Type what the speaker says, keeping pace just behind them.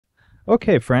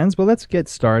Okay, friends, well, let's get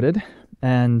started.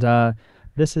 And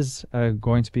this is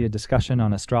going to be a discussion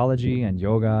on astrology and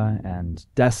yoga and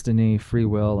destiny, free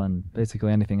will, and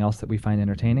basically anything else that we find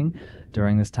entertaining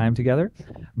during this time together.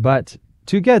 But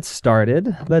to get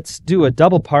started, let's do a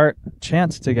double part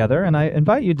chant together. And I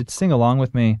invite you to sing along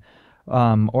with me,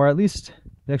 or at least,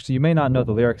 actually, you may not know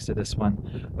the lyrics to this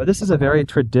one, but this is a very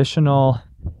traditional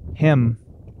hymn.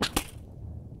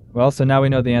 Well, so now we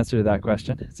know the answer to that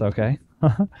question. It's okay.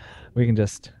 We can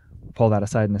just pull that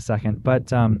aside in a second.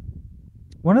 But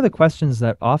one of the questions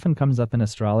that often comes up in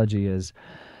astrology is,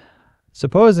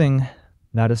 supposing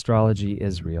that astrology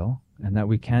is real and that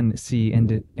we can see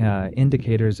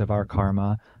indicators of our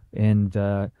karma in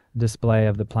the display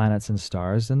of the planets and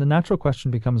stars, then the natural question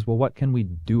becomes, well, what can we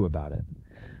do about it?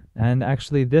 And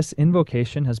actually, this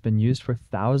invocation has been used for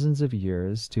thousands of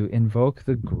years to invoke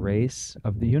the grace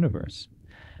of the universe.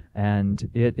 And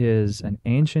it is an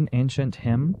ancient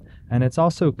hymn, and it's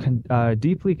also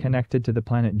deeply connected to the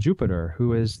planet Jupiter,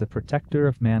 who is the protector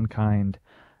of mankind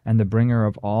and the bringer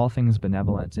of all things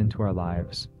benevolent into our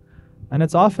lives. And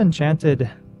it's often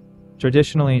chanted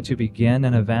traditionally to begin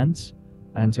an event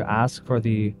and to ask for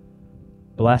the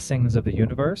blessings of the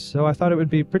universe. So I thought it would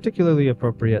be particularly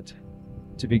appropriate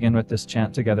to begin with this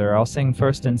chant together. I'll sing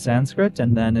first in Sanskrit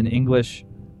and then an English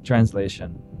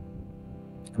translation.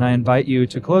 And I invite you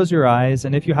to close your eyes,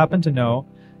 and if you happen to know,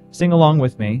 sing along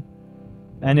with me.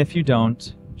 And if you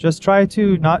don't, just try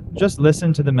to not just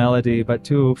listen to the melody, but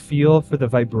to feel for the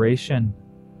vibration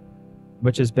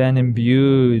which has been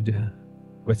imbued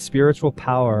with spiritual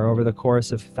power over the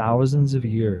course of thousands of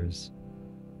years,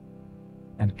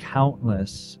 and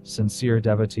countless sincere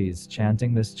devotees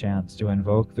chanting this chant to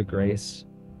invoke the grace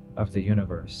of the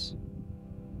universe.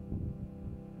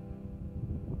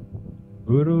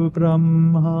 Guru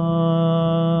Brahma,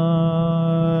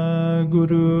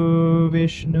 Guru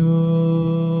Vishnu,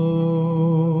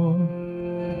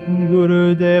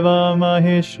 Guru Deva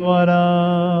Maheshwara,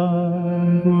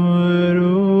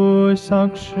 Guru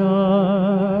Sakshat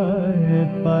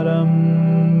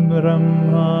Param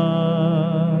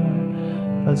Brahma,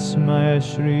 Tasmaya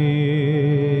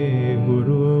Shri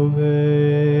Guruve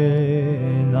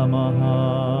Namaha.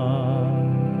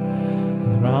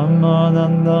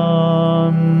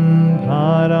 Brahmanandam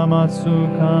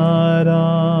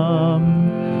Paramasukharam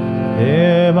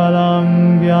Kevalam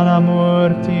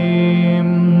Vyanamurtim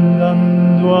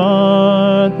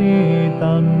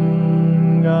Dandvatitam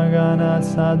Gagana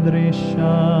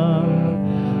Sadrisham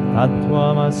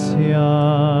Tattvamasya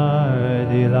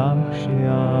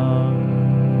Dilakshyam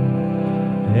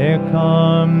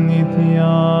Ekam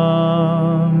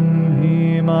Nityam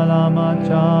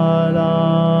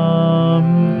Himalamachalam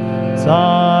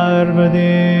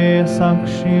Sarvade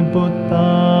Sakshi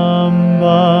Bhuttam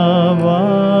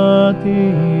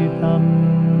Bhavatitam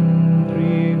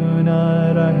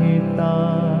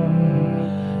Trigunarahitam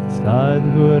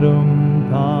Sadgurum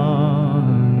Tam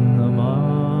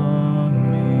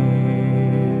Namami.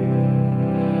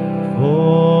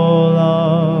 Full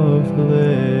of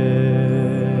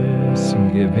bliss,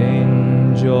 giving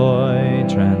joy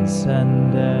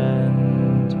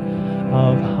transcendent,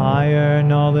 of higher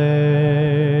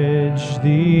knowledge,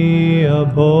 the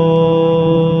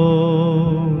abode,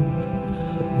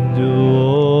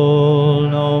 dual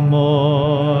no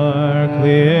more,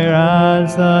 clear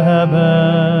as the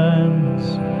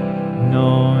heavens,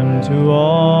 known to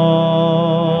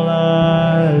all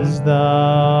as thou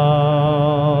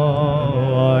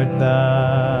art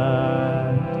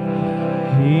that.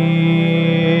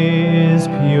 He is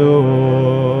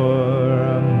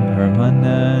pure,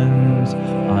 permanent,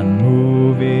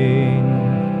 unmoving,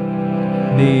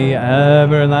 the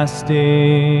everlasting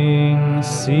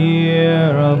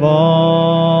seer of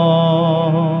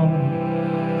all,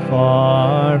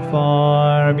 far,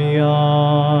 far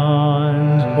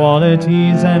beyond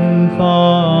qualities and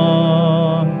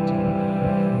thought.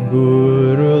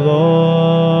 Guru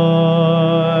Lord,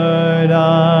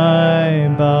 I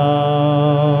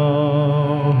bow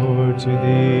to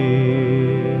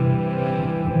thee.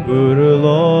 Guru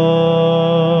Lord,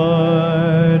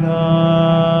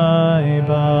 I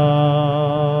bow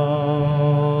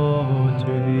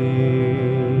to thee.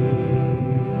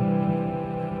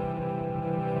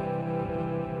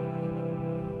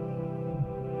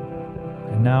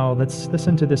 And now let's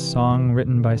listen to this song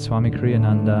written by Swami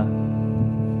Kriyananda.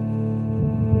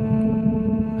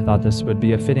 I thought this would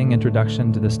be a fitting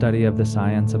introduction to the study of the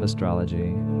science of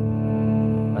astrology,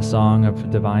 a song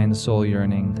of divine soul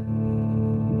yearning.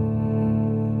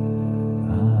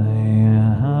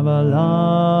 have a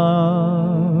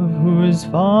love who is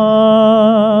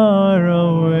far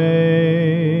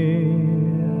away.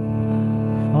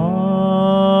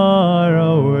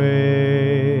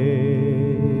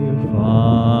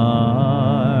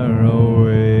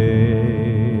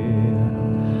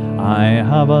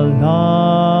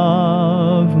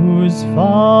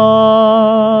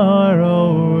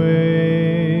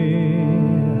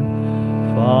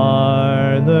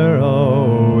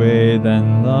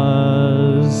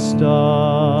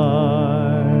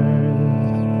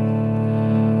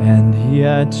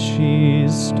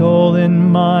 stolen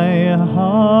my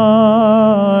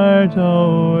heart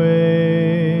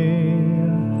away,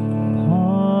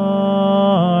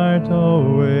 heart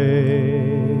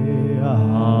away,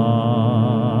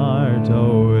 heart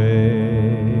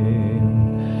away.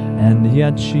 And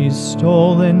yet she's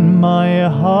stolen my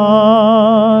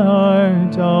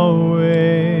heart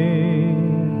away,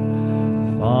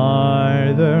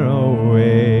 farther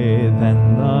away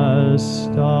than the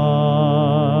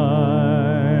stars.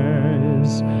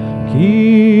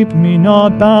 Keep me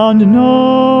not bound,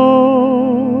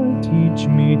 no, teach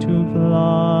me to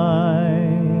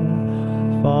fly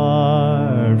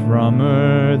far from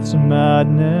earth's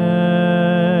madness,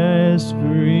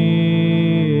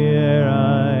 free ere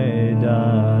I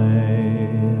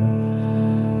die.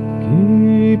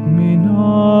 Keep me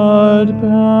not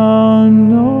bound,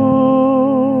 no,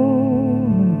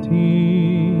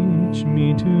 teach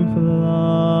me to fly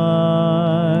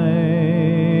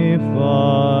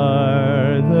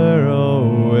farther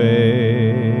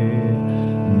away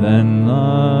than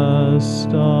the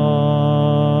stars.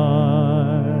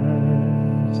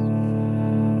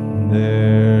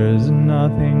 There's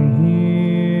nothing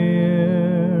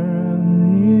here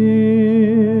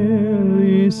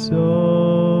nearly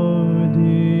so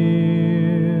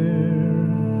dear,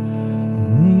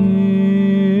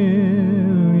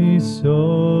 nearly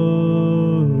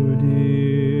so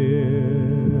dear,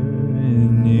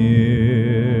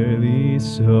 nearly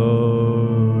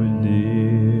so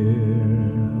dear.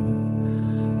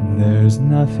 There's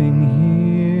nothing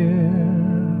here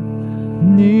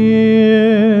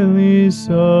nearly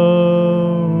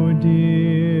so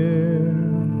dear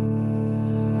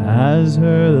as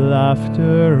her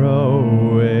laughter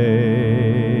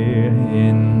away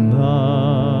in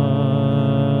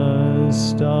the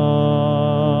stars.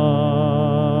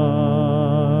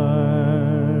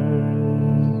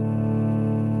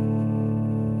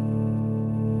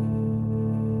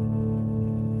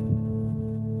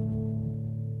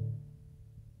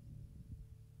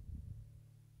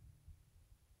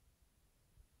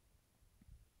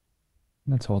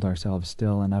 Let's hold ourselves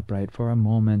still and upright for a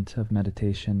moment of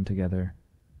meditation together,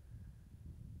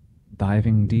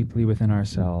 diving deeply within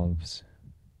ourselves,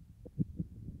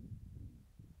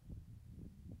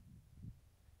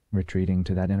 retreating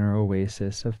to that inner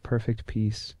oasis of perfect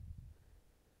peace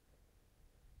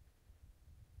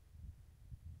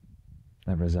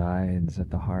that resides at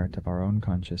the heart of our own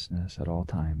consciousness at all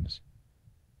times.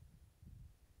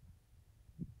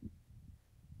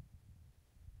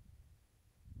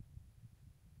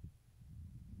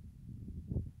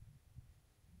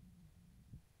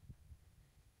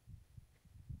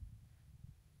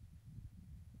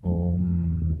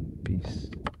 Om, peace.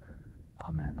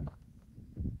 Amen.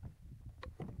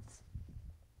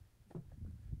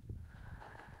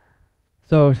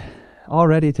 So,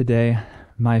 already today,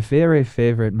 my very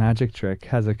favorite magic trick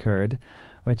has occurred,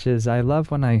 which is I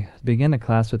love when I begin a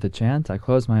class with a chant, I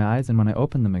close my eyes, and when I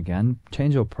open them again,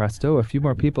 changeo presto, a few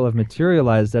more people have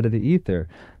materialized out of the ether.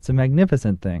 It's a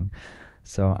magnificent thing.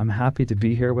 So I'm happy to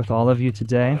be here with all of you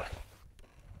today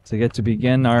to get to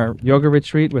begin our yoga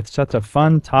retreat with such a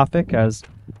fun topic as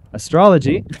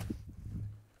astrology.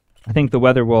 I think the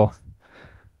weather will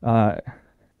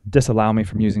disallow me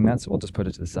from using that, so we'll just put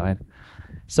it to the side.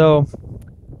 So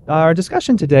our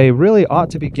discussion today really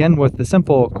ought to begin with the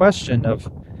simple question of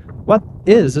what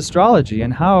is astrology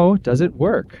and how does it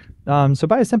work? So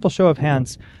by a simple show of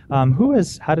hands, who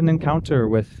has had an encounter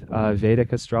with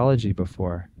Vedic astrology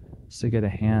before? Just to get a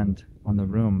hand on the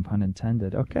room, pun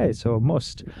intended. Okay, so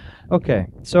most. Okay,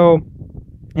 so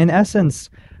in essence,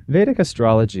 Vedic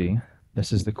astrology,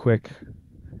 this is the quick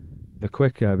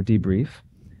debrief,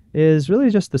 is really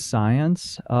just the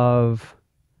science of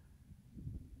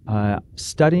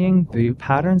studying the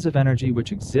patterns of energy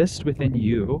which exist within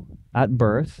you at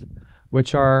birth,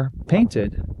 which are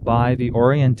painted by the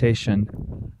orientation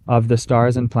of the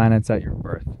stars and planets at your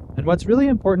birth. And what's really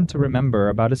important to remember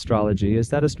about astrology is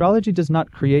that astrology does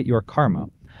not create your karma,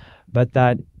 but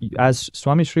that, as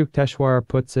Swami Sri Yukteswar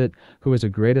puts it, who is a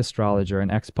great astrologer,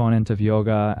 an exponent of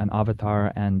yoga, an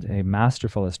avatar, and a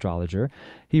masterful astrologer,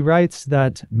 he writes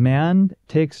that man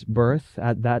takes birth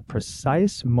at that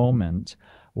precise moment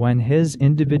when his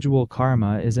individual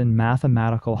karma is in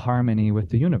mathematical harmony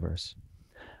with the universe,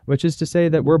 which is to say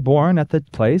that we're born at the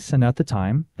place and at the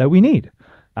time that we need,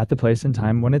 at the place and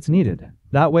time when it's needed.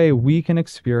 That way we can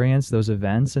experience those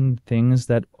events and things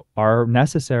that are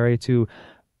necessary to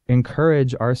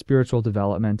encourage our spiritual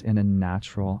development in a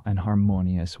natural and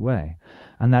harmonious way.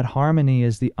 And that harmony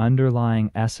is the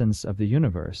underlying essence of the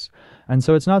universe. And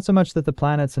so it's not so much that the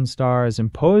planets and stars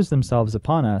impose themselves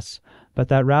upon us, but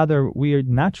that rather we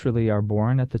naturally are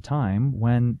born at the time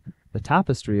when the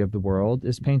tapestry of the world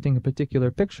is painting a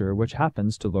particular picture which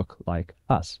happens to look like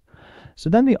us. So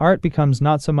then the art becomes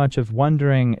not so much of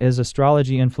wondering, is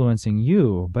astrology influencing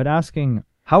you, but asking,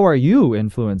 how are you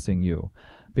influencing you?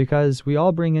 Because we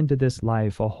all bring into this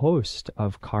life a host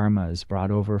of karmas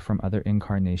brought over from other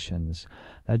incarnations,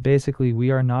 that basically we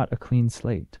are not a clean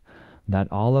slate, that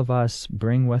all of us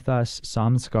bring with us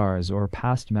samskars or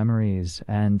past memories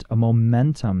and a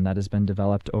momentum that has been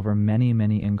developed over many,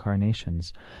 many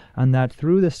incarnations, and that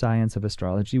through the science of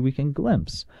astrology we can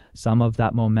glimpse some of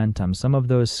that momentum, some of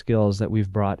those skills that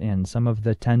we've brought in, some of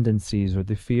the tendencies or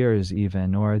the fears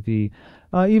even, or the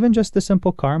even just the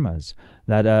simple karmas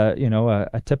that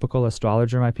a typical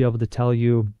astrologer might be able to tell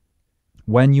you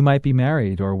when you might be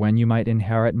married or when you might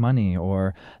inherit money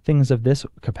or things of this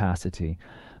capacity.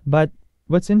 But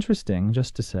what's interesting,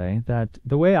 just to say, that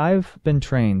the way I've been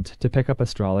trained to pick up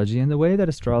astrology and the way that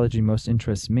astrology most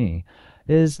interests me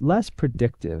is less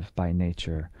predictive by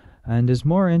nature and is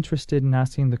more interested in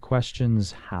asking the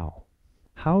questions, how?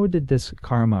 How did this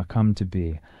karma come to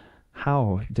be?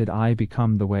 How did I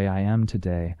become the way I am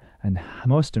today? And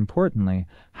most importantly,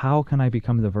 how can I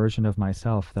become the version of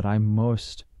myself that I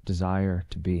most desire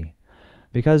to be?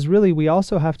 Because really, we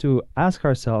also have to ask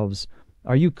ourselves,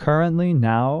 are you currently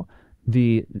now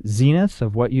the zenith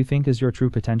of what you think is your true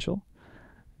potential?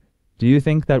 Do you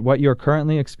think that what you're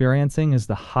currently experiencing is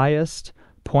the highest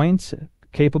point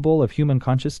capable of human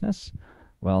consciousness?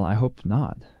 Well, I hope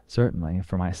not. Certainly,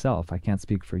 for myself. I can't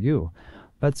speak for you.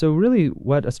 But so really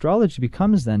what astrology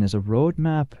becomes then is a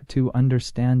roadmap to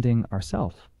understanding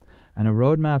ourselves, and a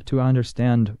roadmap to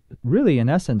understand, really, in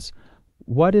essence,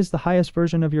 what is the highest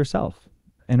version of yourself?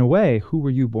 In a way, who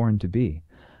were you born to be?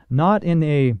 Not in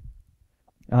a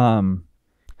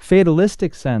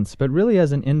fatalistic sense, but really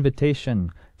as an invitation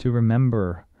to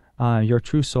remember your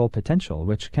true soul potential,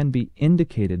 which can be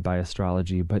indicated by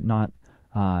astrology, but not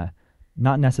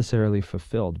necessarily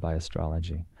fulfilled by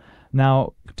astrology.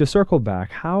 Now, to circle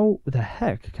back, how the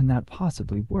heck can that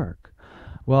possibly work?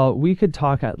 Well, we could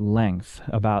talk at length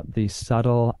about the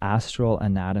subtle astral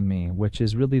anatomy, which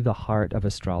is really the heart of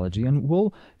astrology, and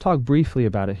we'll talk briefly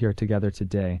about it here together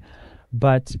today.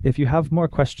 But if you have more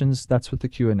questions, that's what the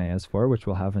Q&A is for, which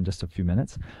we'll have in just a few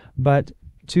minutes. But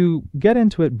to get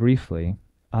into it briefly,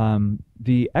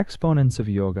 the exponents of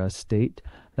yoga state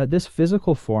that this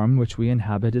physical form which we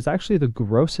inhabit is actually the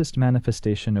grossest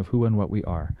manifestation of who and what we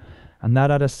are, and that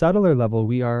at a subtler level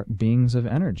we are beings of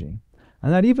energy.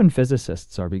 And that even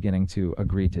physicists are beginning to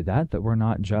agree to that we're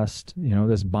not just,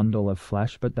 this bundle of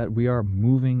flesh, but that we are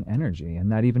moving energy,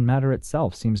 and that even matter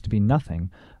itself seems to be nothing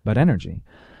but energy.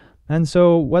 And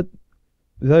so what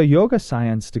the yoga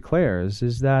science declares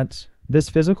is that this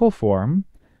physical form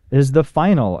is the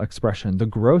final expression, the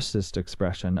grossest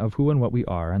expression of who and what we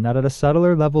are, and that at a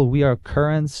subtler level we are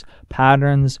currents,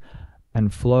 patterns,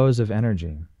 and flows of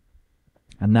energy.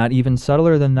 And that even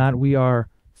subtler than that, we are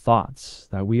thoughts,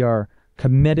 that we are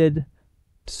committed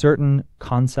to certain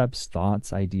concepts,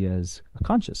 thoughts, ideas,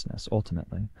 consciousness,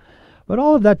 ultimately. But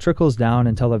all of that trickles down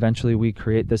until eventually we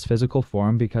create this physical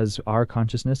form because our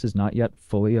consciousness is not yet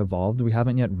fully evolved. We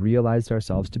haven't yet realized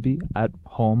ourselves to be at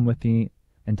home with the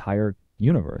entire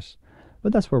universe.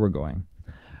 But that's where we're going.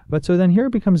 But so then here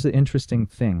becomes the interesting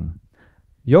thing.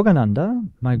 Yogananda,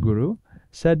 my guru,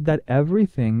 said that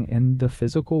everything in the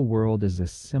physical world is a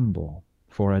symbol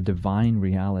for a divine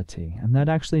reality, and that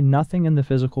actually nothing in the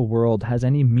physical world has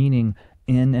any meaning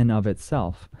in and of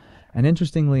itself. And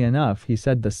interestingly enough, he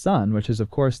said the sun, which is of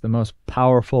course the most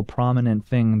powerful, prominent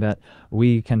thing that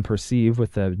we can perceive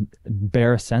with the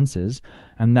bare senses,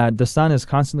 and that the sun is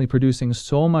constantly producing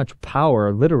so much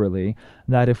power, literally,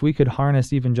 that if we could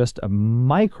harness even just a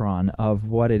micron of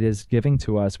what it is giving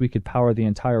to us, we could power the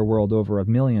entire world over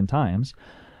 1,000,000 times.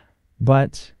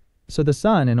 But so the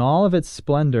sun, in all of its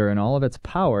splendor and all of its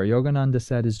power, Yogananda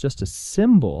said, is just a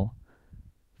symbol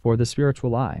for the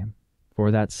spiritual eye, for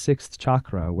that sixth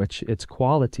chakra, which its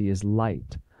quality is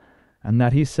light. And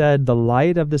that he said the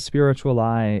light of the spiritual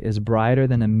eye is brighter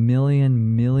than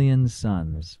 1,000,000,000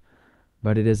 suns,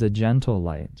 but it is a gentle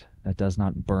light that does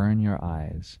not burn your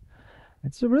eyes.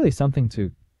 It's really something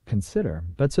to consider.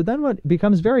 But so then what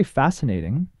becomes very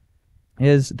fascinating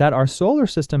is that our solar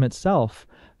system itself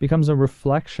becomes a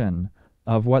reflection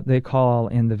of what they call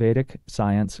in the Vedic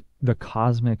science the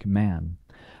cosmic man.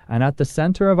 And at the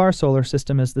center of our solar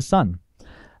system is the sun.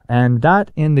 And that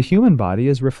in the human body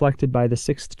is reflected by the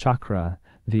sixth chakra,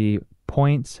 the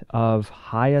point of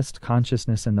highest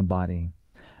consciousness in the body.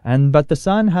 But the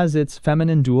sun has its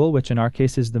feminine dual, which in our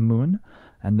case is the moon,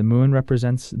 And the moon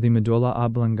represents the medulla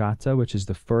oblongata, which is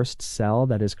the first cell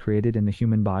that is created in the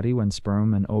human body when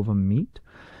sperm and ovum meet.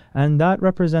 And that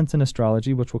represents in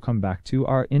astrology, which we'll come back to,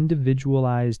 our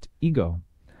individualized ego.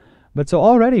 But so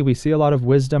already we see a lot of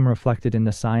wisdom reflected in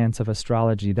the science of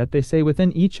astrology, that they say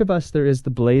within each of us there is the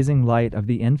blazing light of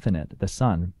the infinite, the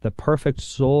sun, the perfect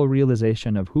soul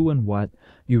realization of who and what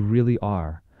you really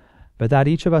are. But that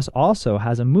each of us also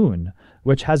has a moon,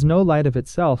 which has no light of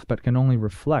itself, but can only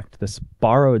reflect this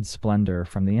borrowed splendor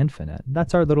from the infinite.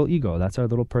 That's our little ego, that's our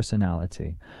little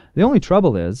personality. The only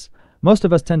trouble is, most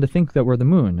of us tend to think that we're the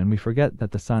moon, and we forget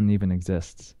that the sun even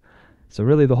exists. So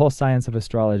really the whole science of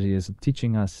astrology is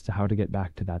teaching us how to get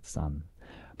back to that sun.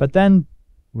 But then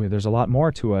there's a lot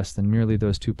more to us than merely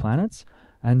those two planets.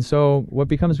 And so what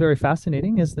becomes very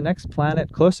fascinating is the next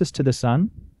planet closest to the sun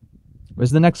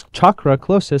is the next chakra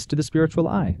closest to the spiritual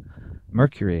eye.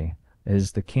 Mercury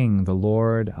is the king, the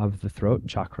lord of the throat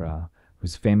chakra,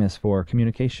 who's famous for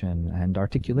communication and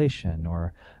articulation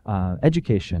or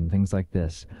education, things like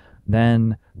this.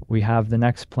 Then we have the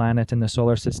next planet in the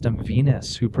solar system,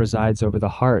 Venus, who presides over the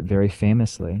heart very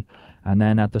famously. And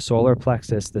then at the solar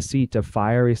plexus, the seat of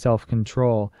fiery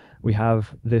self-control, we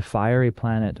have the fiery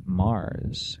planet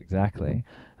Mars, exactly.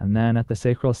 And then at the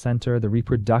sacral center, the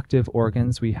reproductive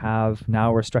organs,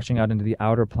 now we're stretching out into the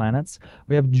outer planets,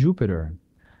 we have Jupiter.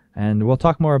 And we'll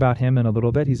talk more about him in a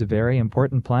little bit. He's a very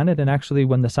important planet. And actually,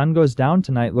 when the sun goes down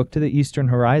tonight, look to the eastern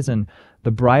horizon.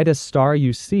 The brightest star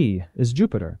you see is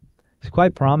Jupiter. He's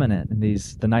quite prominent in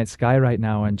the night sky right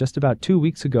now. And just about 2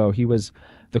 weeks ago, he was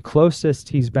the closest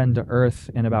he's been to Earth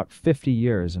in about 50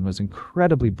 years and was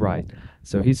incredibly bright.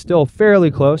 So he's still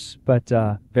fairly close, but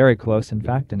very close, in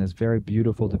fact, and is very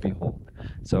beautiful to behold.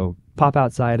 So pop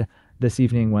outside this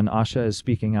evening when Asha is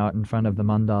speaking out in front of the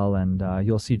mandal, and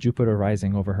you'll see Jupiter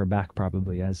rising over her back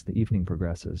probably as the evening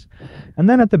progresses. And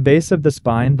then at the base of the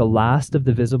spine, the last of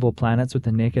the visible planets with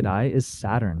the naked eye is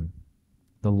Saturn,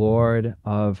 the lord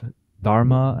of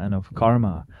dharma and of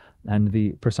karma, and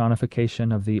the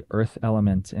personification of the earth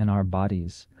element in our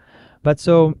bodies. But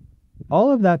so,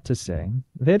 all of that to say,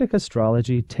 Vedic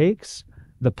astrology takes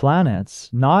the planets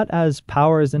not as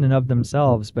powers in and of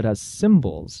themselves, but as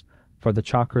symbols for the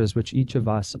chakras which each of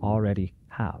us already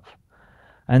have.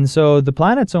 And so the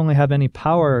planets only have any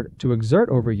power to exert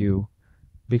over you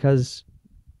because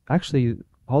actually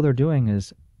all they're doing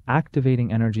is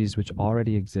activating energies which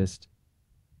already exist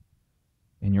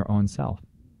in your own self.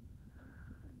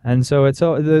 And so it's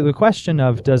the question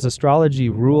of, does astrology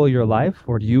rule your life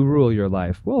or do you rule your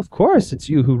life? Well, of course it's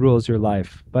you who rules your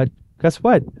life. But guess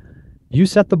what? You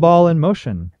set the ball in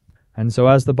motion. And so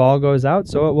as the ball goes out,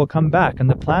 so it will come back. And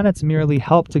the planets merely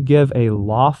help to give a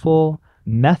lawful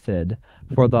method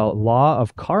for the law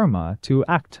of karma to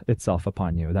act itself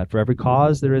upon you. That for every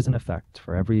cause, there is an effect.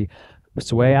 For every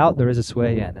sway out, there is a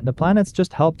sway in. And the planets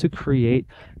just help to create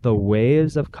the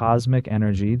waves of cosmic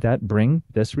energy that bring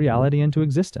this reality into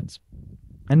existence.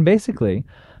 And basically,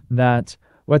 that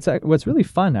what's really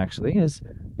fun, actually, is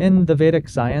in the Vedic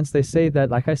science, they say that,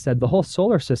 like I said, the whole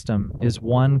solar system is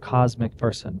one cosmic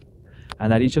person,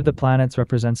 and that each of the planets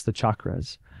represents the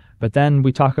chakras. But then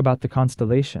we talk about the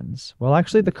constellations. Well,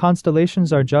 actually, the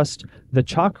constellations are just the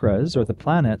chakras, or the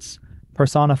planets,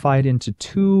 personified into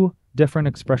two different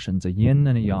expressions, a yin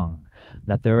and a yang.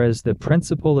 That there is the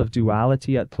principle of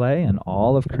duality at play in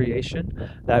all of creation,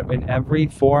 that in every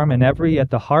form and at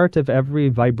the heart of every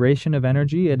vibration of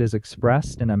energy, it is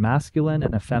expressed in a masculine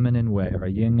and a feminine way, or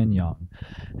a yin and yang.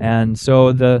 And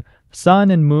so the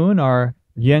sun and moon are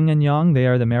yin and yang. They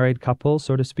are the married couple,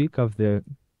 so to speak, of the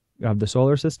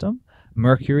solar system.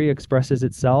 Mercury expresses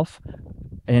itself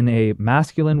in a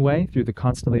masculine way through the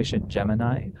constellation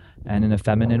Gemini, and in a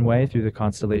feminine way through the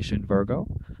constellation Virgo.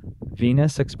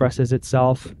 Venus expresses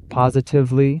itself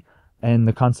positively in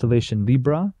the constellation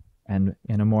Libra, and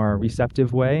in a more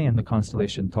receptive way in the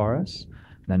constellation Taurus.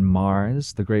 Then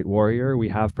Mars, the great warrior, we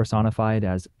have personified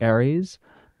as Aries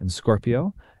and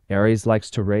Scorpio. Aries likes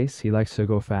to race, he likes to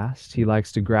go fast, he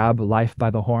likes to grab life by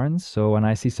the horns. So when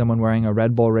I see someone wearing a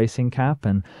Red Bull racing cap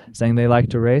and saying they like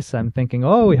to race, I'm thinking,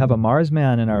 oh, we have a Mars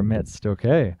man in our midst,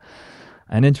 okay.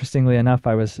 And interestingly enough,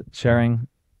 I was sharing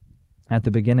at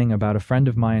the beginning about a friend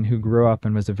of mine who grew up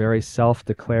and was a very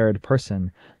self-declared person,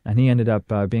 and he ended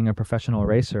up being a professional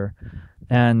racer.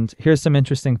 And here's some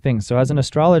interesting things. So as an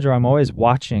astrologer, I'm always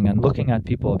watching and looking at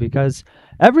people, because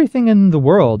everything in the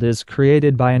world is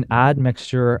created by an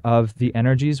admixture of the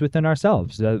energies within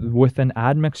ourselves. With an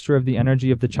admixture of the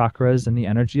energy of the chakras and the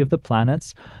energy of the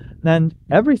planets, then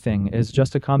everything is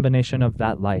just a combination of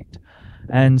that light.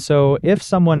 And so if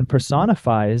someone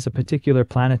personifies a particular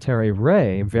planetary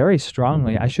ray very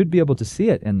strongly, I should be able to see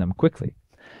it in them quickly.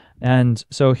 And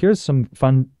so here's some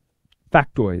fun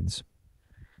factoids.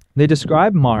 They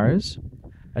describe Mars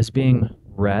as being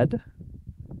red,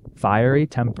 fiery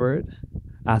tempered,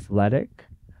 athletic,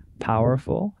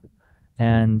 powerful,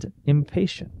 and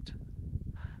impatient.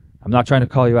 I'm not trying to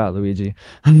call you out, Luigi.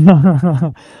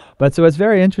 But so it's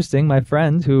very interesting. My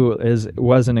friend, who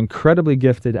was an incredibly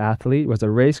gifted athlete, was a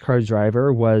race car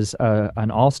driver, was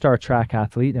an all-star track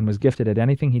athlete, and was gifted at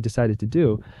anything he decided to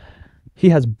do. He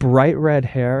has bright red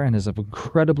hair and is of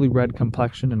incredibly red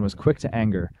complexion and was quick to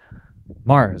anger.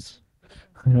 Mars.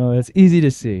 It's easy to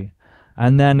see.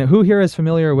 And then who here is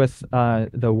familiar with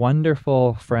the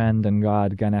wonderful friend and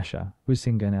god Ganesha? Who's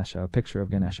seen Ganesha, a picture of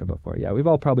Ganesha before? Yeah, we've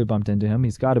all probably bumped into him.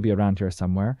 He's got to be around here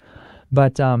somewhere.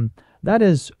 But that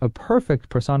is a perfect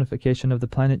personification of the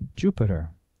planet Jupiter,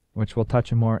 which we'll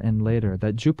touch more in later.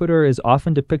 That Jupiter is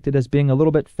often depicted as being a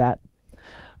little bit fat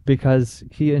because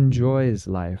he enjoys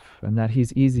life and that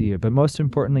he's easy. But most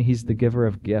importantly, he's the giver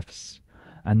of gifts,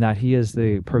 and that he is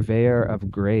the purveyor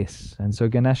of grace. And so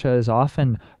Ganesha is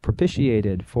often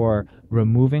propitiated for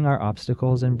removing our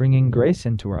obstacles and bringing grace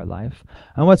into our life.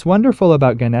 And what's wonderful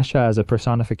about Ganesha as a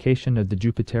personification of the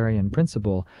Jupiterian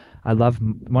principle,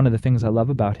 one of the things I love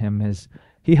about him is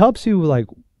he helps you like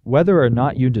whether or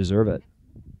not you deserve it,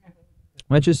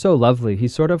 which is so lovely.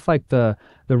 He's sort of like the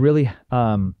really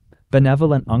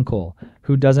benevolent uncle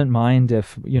who doesn't mind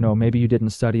if, maybe you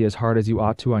didn't study as hard as you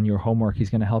ought to on your homework. He's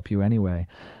going to help you anyway.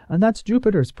 And that's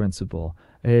Jupiter's principle,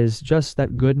 is just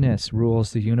that goodness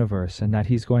rules the universe and that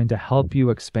he's going to help you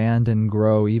expand and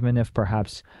grow, even if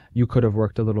perhaps you could have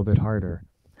worked a little bit harder.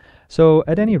 So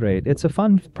at any rate, it's a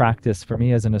fun practice for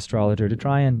me as an astrologer to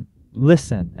try and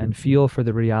listen and feel for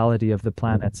the reality of the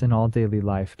planets in all daily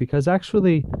life, because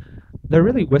actually they're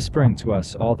really whispering to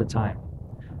us all the time.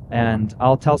 And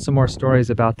I'll tell some more stories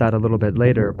about that a little bit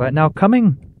later. But now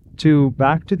coming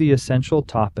back to the essential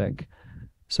topic.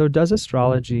 So does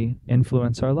astrology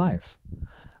influence our life?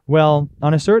 Well,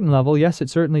 on a certain level, yes, it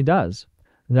certainly does.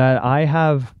 That I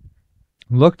have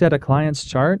looked at a client's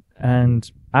chart and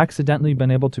accidentally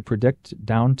been able to predict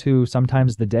down to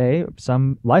sometimes the day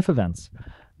some life events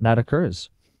that occurs.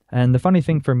 And the funny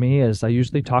thing for me is I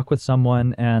usually talk with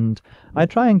someone and I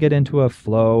try and get into a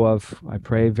flow of, I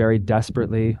pray very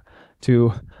desperately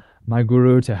to my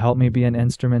guru to help me be an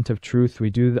instrument of truth. We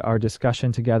do our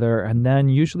discussion together, and then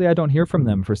usually I don't hear from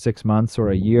them for 6 months or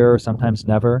a year, or sometimes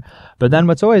never. But then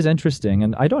what's always interesting,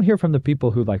 and I don't hear from the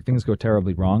people who like things go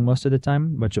terribly wrong most of the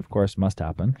time, which of course must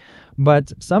happen.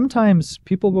 But sometimes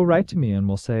people will write to me and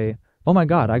will say, oh my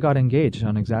God, I got engaged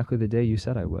on exactly the day you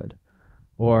said I would.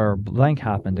 Or blank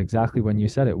happened exactly when you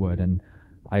said it would. And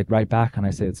I write back and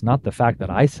I say, it's not the fact that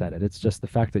I said it, it's just the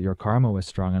fact that your karma was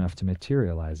strong enough to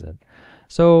materialize it.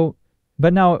 So,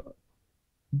 but now,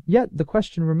 yet the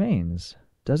question remains,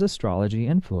 does astrology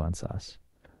influence us?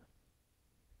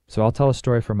 So I'll tell a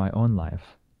story from my own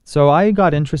life. So I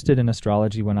got interested in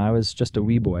astrology when I was just a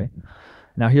wee boy.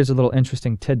 Now here's a little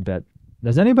interesting tidbit.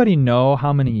 Does anybody know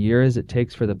how many years it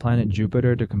takes for the planet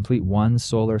Jupiter to complete one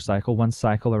solar cycle, one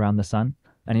cycle around the sun?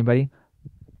 Anybody?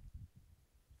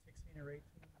 16 or 18.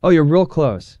 Oh, you're real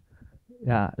close.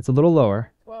 Yeah, it's a little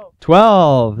lower. 12.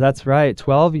 12, that's right,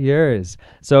 12 years.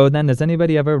 So then, has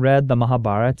anybody ever read the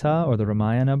Mahabharata or the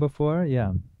Ramayana before?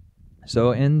 Yeah.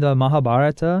 So in the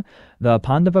Mahabharata, the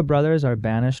Pandava brothers are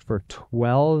banished for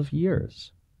 12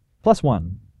 years.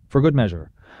 +1, for good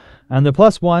measure. And the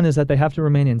 +1 is that they have to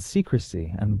remain in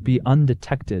secrecy and be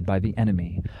undetected by the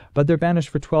enemy. But they're banished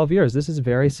for 12 years. This is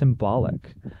very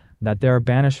symbolic, that they're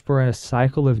banished for a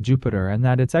cycle of Jupiter, and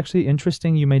that it's actually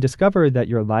interesting. You may discover that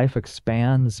your life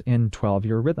expands in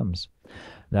 12-year rhythms.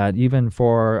 That even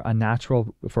for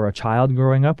a child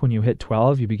growing up, when you hit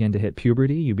 12, you begin to hit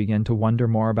puberty. You begin to wonder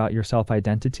more about your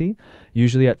self-identity.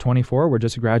 Usually at 24, we're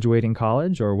just graduating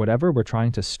college or whatever. We're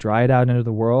trying to stride out into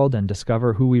the world and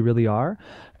discover who we really are.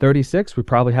 36, we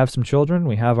probably have some children.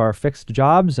 We have our fixed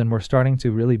jobs, and we're starting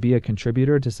to really be a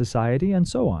contributor to society, and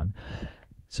so on.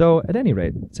 So at any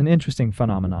rate, it's an interesting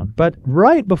phenomenon. But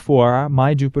right before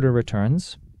my Jupiter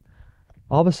returns,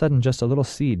 all of a sudden just a little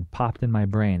seed popped in my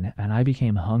brain, and I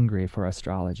became hungry for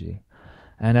astrology.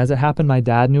 And as it happened, my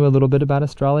dad knew a little bit about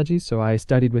astrology, so I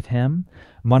studied with him.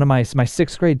 One of my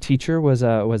 6th grade teacher was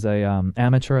a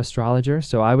amateur astrologer,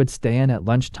 so I would stay in at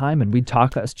lunchtime and we'd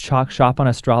talk shop on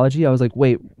astrology. I was like,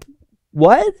 wait,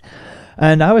 what?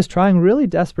 And I was trying really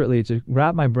desperately to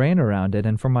wrap my brain around it.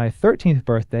 And for my 13th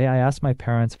birthday, I asked my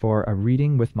parents for a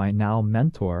reading with my now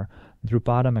mentor,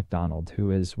 Drupada MacDonald,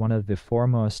 who is one of the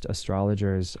foremost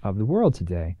astrologers of the world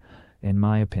today, in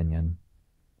my opinion.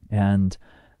 And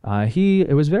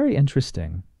it was very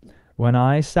interesting. When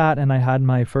I sat and I had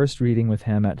my first reading with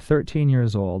him at 13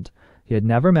 years old, he had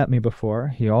never met me before.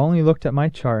 He only looked at my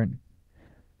chart,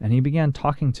 and he began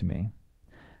talking to me.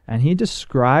 And he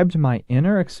described my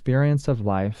inner experience of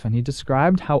life, and he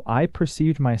described how I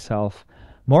perceived myself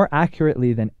more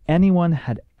accurately than anyone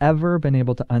had ever been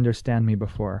able to understand me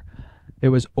before. It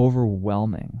was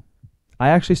overwhelming. I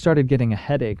actually started getting a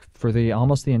headache for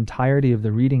almost the entirety of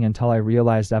the reading until I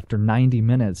realized after 90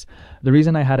 minutes, the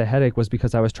reason I had a headache was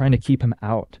because I was trying to keep him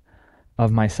out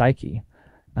of my psyche.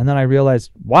 And then I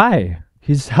realized, why?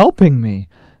 He's helping me.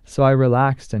 So I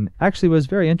relaxed, and actually it was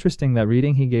very interesting, that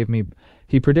reading he gave me.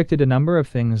 He predicted a number of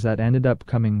things that ended up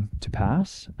coming to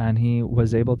pass, and he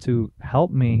was able to help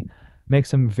me make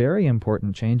some very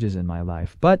important changes in my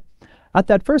life. But at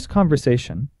that first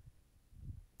conversation,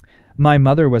 my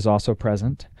mother was also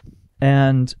present,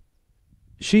 and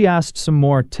she asked some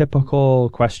more typical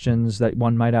questions that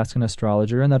one might ask an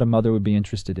astrologer and that a mother would be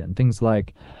interested in. Things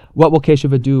like, what will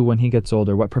Keshava do when he gets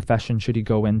older? What profession should he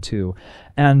go into?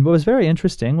 And what was very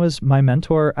interesting was my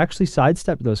mentor actually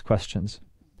sidestepped those questions.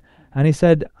 And he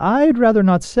said, I'd rather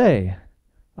not say.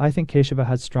 I think Keshava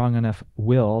has strong enough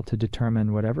will to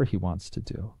determine whatever he wants to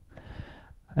do.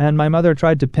 And my mother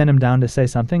tried to pin him down to say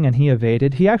something, and he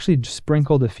evaded. He actually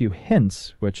sprinkled a few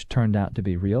hints, which turned out to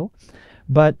be real.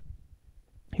 But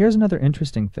here's another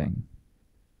interesting thing.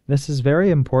 This is very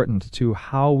important to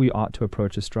how we ought to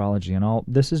approach astrology. And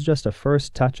this is just a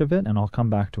first touch of it, and I'll come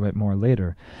back to it more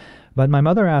later. But my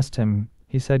mother asked him,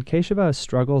 he said, Keshava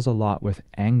struggles a lot with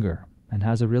anger and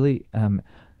has a really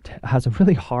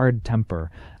hard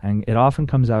temper. And it often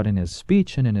comes out in his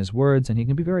speech and in his words, and he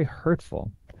can be very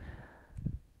hurtful.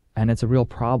 And it's a real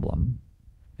problem.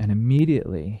 And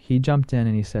immediately he jumped in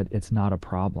and he said, it's not a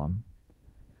problem.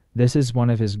 This is one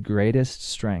of his greatest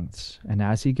strengths. And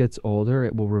as he gets older,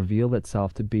 it will reveal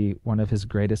itself to be one of his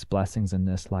greatest blessings in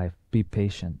this life. Be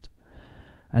patient.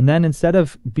 And then instead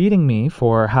of beating me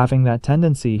for having that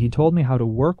tendency, he told me how to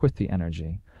work with the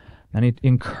energy. And he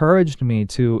encouraged me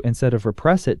to, instead of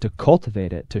repress it, to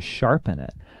cultivate it, to sharpen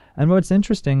it. And what's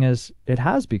interesting is it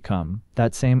has become,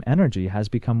 that same energy has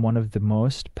become one of the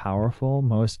most powerful,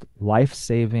 most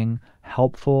life-saving,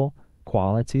 helpful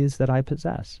qualities that I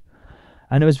possess.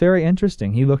 And it was very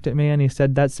interesting. He looked at me and he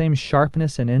said, that same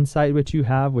sharpness and insight which you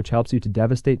have, which helps you to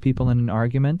devastate people in an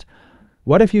argument,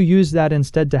 what if you use that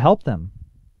instead to help them?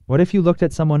 What if you looked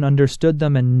at someone, understood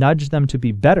them, and nudged them to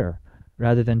be better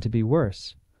rather than to be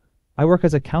worse? I work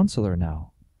as a counselor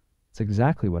now. It's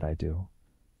exactly what I do.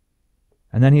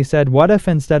 And then he said, what if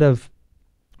instead of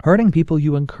hurting people,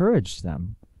 you encouraged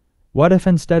them? What if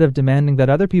instead of demanding that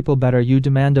other people better, you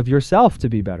demand of yourself to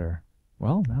be better?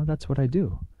 Well, now that's what I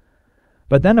do.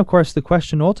 But then, of course, the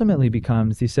question ultimately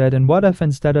becomes, he said, and what if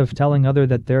instead of telling other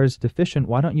that theirs deficient,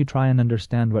 why don't you try and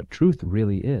understand what truth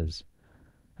really is?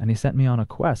 And he sent me on a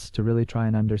quest to really try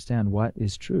and understand what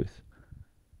is truth.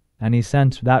 And he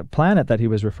sent that planet that he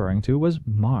was referring to was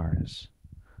Mars.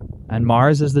 And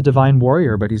Mars is the divine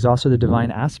warrior, but he's also the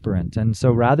divine aspirant. And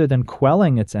so rather than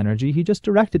quelling its energy, he just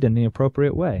directed it in the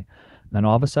appropriate way. Then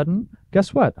all of a sudden,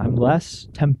 guess what? I'm less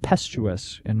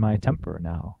tempestuous in my temper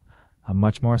now. I'm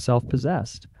much more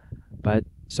self-possessed. But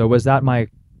so was that my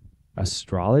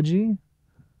astrology?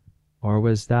 Or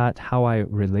was that how I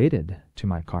related to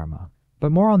my karma?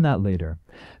 But more on that later.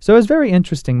 So it was very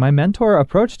interesting. My mentor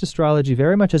approached astrology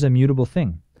very much as a mutable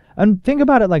thing. And think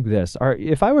about it like this.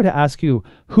 If I were to ask you,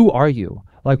 who are you?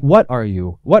 Like, what are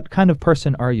you? What kind of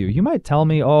person are you? You might tell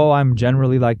me, oh, I'm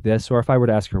generally like this. Or if I were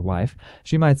to ask your wife,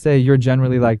 she might say, you're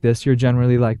generally like this, you're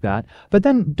generally like that. But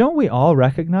then don't we all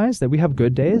recognize that we have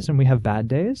good days and we have bad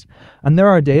days? And there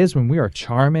are days when we are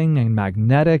charming and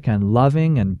magnetic and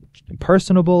loving and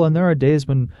personable. And there are days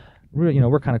when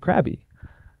we're kind of crabby.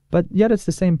 But yet it's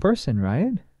the same person,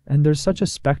 right? And there's such a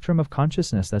spectrum of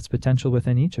consciousness that's potential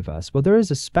within each of us. Well, there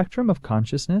is a spectrum of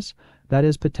consciousness that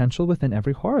is potential within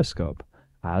every horoscope,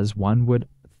 as one would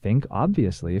think,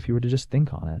 obviously, if you were to just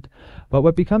think on it. But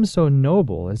what becomes so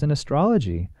noble is in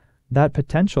astrology, that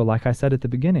potential, like I said at the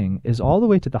beginning, is all the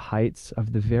way to the heights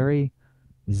of the very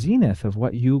zenith of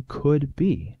what you could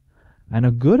be. And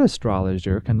a good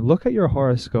astrologer can look at your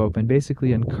horoscope and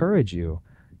basically encourage you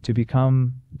to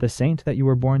become the saint that you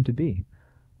were born to be,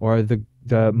 or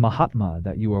the Mahatma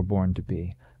that you were born to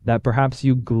be, that perhaps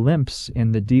you glimpse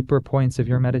in the deeper points of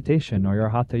your meditation or your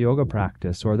Hatha Yoga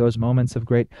practice, or those moments of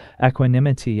great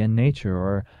equanimity in nature,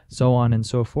 or so on and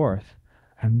so forth.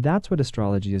 And that's what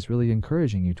astrology is really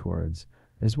encouraging you towards,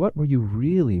 is what were you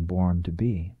really born to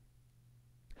be?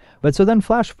 But so then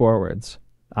flash forwards.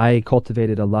 I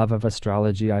cultivated a love of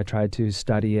astrology. I tried to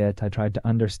study it. I tried to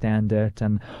understand it.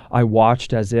 And I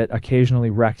watched as it occasionally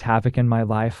wreaked havoc in my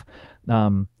life.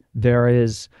 There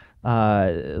is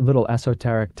a little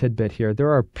esoteric tidbit here. There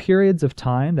are periods of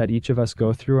time that each of us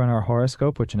go through in our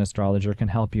horoscope, which an astrologer can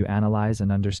help you analyze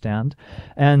and understand.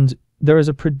 And there is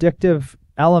a predictive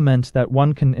element that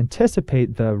one can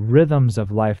anticipate the rhythms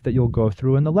of life that you'll go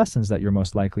through and the lessons that you're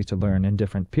most likely to learn in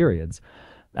different periods,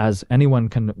 as anyone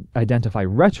can identify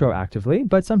retroactively,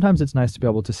 but sometimes it's nice to be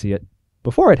able to see it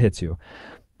before it hits you.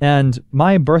 And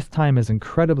my birth time is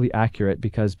incredibly accurate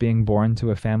because being born to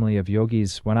a family of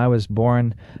yogis, when I was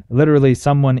born, literally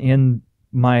someone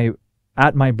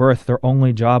at my birth, their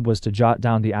only job was to jot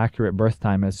down the accurate birth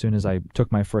time as soon as I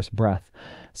took my first breath.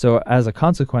 So as a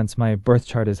consequence, my birth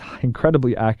chart is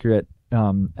incredibly accurate,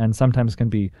 and sometimes can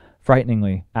be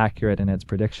frighteningly accurate in its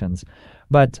predictions.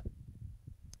 But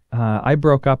I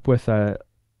broke up with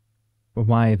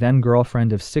my then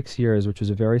girlfriend of 6 years, which was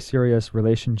a very serious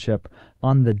relationship,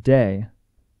 on the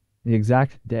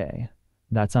exact day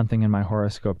that something in my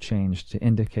horoscope changed to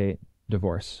indicate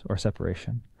divorce or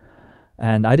separation.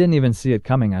 And I didn't even see it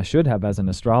coming. I should have as an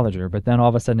astrologer, but then all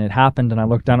of a sudden it happened, and I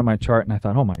looked down at my chart and I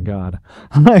thought, oh my God.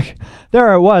 Like,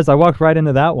 there I was. I walked right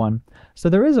into that one. So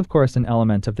there is, of course, an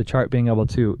element of the chart being able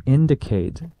to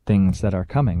indicate things that are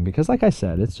coming, because like I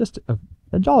said, it's just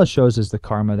all it shows is the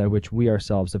karma that which we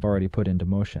ourselves have already put into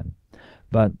motion.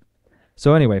 But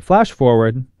so anyway, flash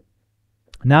forward.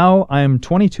 Now I'm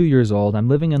 22 years old. I'm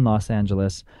living in Los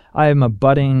Angeles. I am a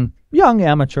budding young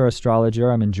amateur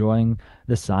astrologer. I'm enjoying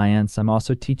the science. I'm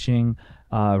also teaching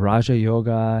Raja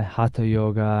Yoga, Hatha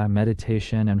Yoga,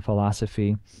 meditation, and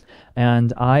philosophy.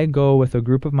 And I go with a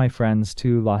group of my friends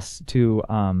to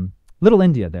Little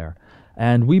India there.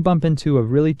 And we bump into a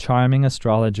really charming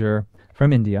astrologer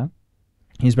from India.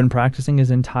 He's been practicing his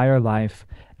entire life,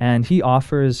 and he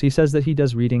says that he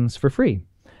does readings for free,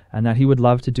 and that he would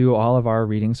love to do all of our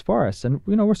readings for us. And,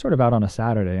 we're sort of out on a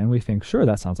Saturday, and we think, sure,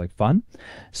 that sounds like fun.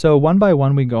 So one by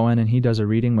one, we go in, and he does a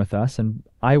reading with us, and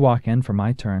I walk in for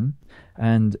my turn.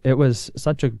 And it was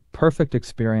such a perfect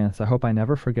experience. I hope I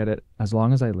never forget it as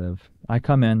long as I live. I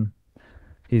come in.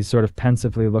 He's sort of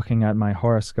pensively looking at my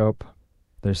horoscope.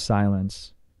 There's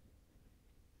silence.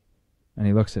 And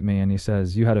he looks at me and he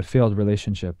says, you had a failed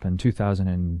relationship in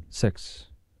 2006.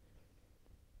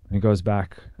 And he goes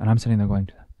back, and I'm sitting there going,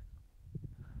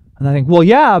 and I think, well,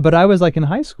 yeah, but I was like in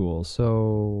high school,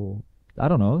 so I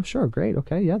don't know. Sure, great,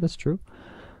 okay, yeah, that's true.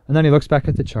 And then he looks back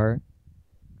at the chart,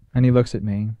 and he looks at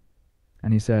me,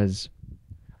 and he says,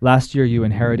 last year you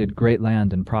inherited great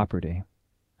land and property.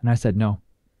 And I said, no,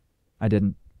 I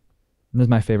didn't. And this is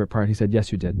my favorite part. He said,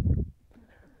 yes, you did.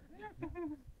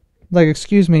 Like,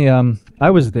 excuse me, I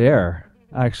was there.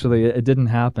 Actually, it didn't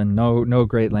happen. No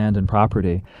great land and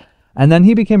property. And then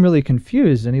he became really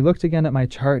confused, and he looked again at my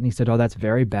chart, and he said, oh, that's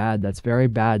very bad. That's very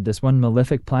bad. This one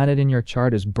malefic planet in your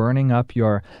chart is burning up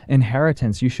your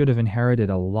inheritance. You should have inherited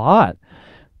a lot.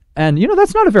 And,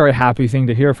 that's not a very happy thing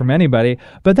to hear from anybody.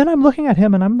 But then I'm looking at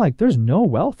him, and I'm like, there's no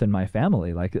wealth in my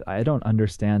family. Like, I don't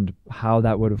understand how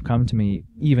that would have come to me,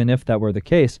 even if that were the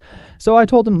case. So I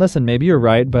told him, listen, maybe you're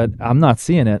right, but I'm not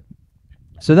seeing it.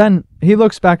 So then he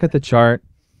looks back at the chart,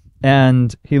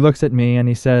 and he looks at me, and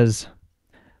he says,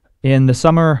 in the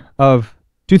summer of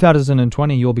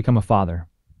 2020, you'll become a father.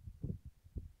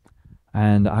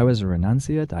 And I was a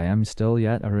renunciate. I am still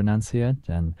yet a renunciate.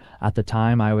 And at the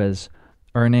time, I was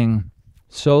earning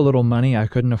so little money, I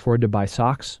couldn't afford to buy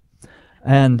socks.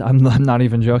 And I'm not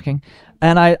even joking.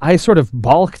 And I sort of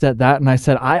balked at that, and I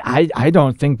said, I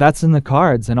don't think that's in the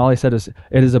cards. And all he said is,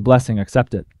 it is a blessing,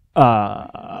 accept it.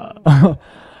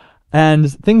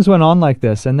 And things went on like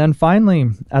this. And then finally,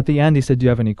 at the end, he said, do you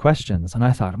have any questions? And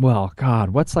I thought, well,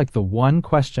 God, what's like the one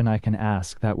question I can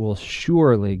ask that will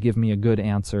surely give me a good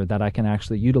answer that I can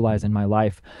actually utilize in my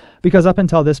life? Because up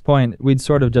until this point, we'd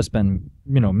sort of just been,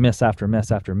 miss after miss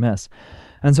after miss.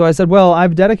 And so I said, well,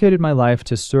 I've dedicated my life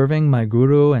to serving my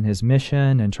guru and his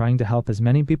mission and trying to help as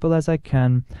many people as I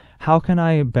can. How can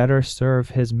I better serve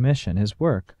his mission, his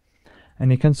work?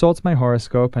 And he consults my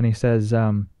horoscope, and he says,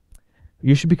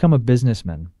 you should become a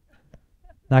businessman.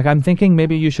 Like, I'm thinking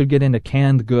maybe you should get into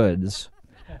canned goods,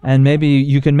 and maybe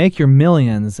you can make your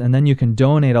millions, and then you can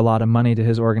donate a lot of money to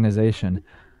his organization.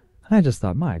 And I just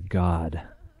thought, my God.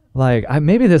 Like,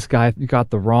 maybe this guy got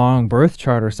the wrong birth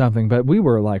chart or something, but we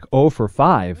were like 0 for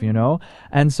 5,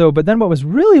 And so, but then what was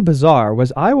really bizarre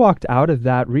was I walked out of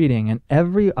that reading, and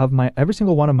every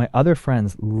single one of my other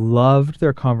friends loved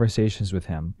their conversations with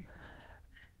him.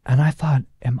 And I thought,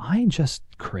 am I just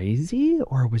crazy,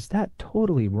 or was that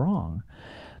totally wrong?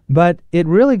 But it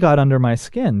really got under my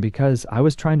skin because I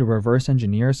was trying to reverse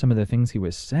engineer some of the things he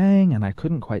was saying and I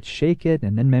couldn't quite shake it.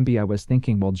 And then maybe I was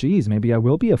thinking, well, geez, maybe I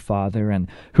will be a father. And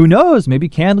who knows, maybe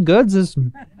canned goods is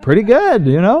pretty good,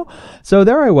 you know? So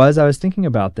there I was thinking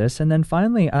about this. And then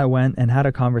finally I went and had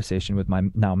a conversation with my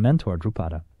now mentor,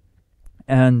 Drupada.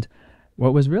 And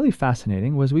what was really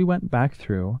fascinating was we went back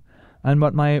through, and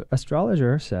what my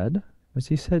astrologer said was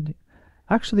he said,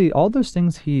 actually, all those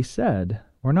things he said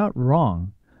were not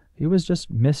wrong. He was just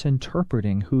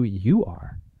misinterpreting who you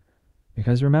are.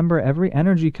 Because remember, every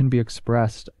energy can be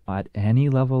expressed at any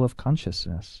level of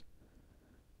consciousness.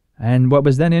 And what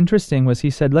was then interesting was he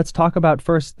said, let's talk about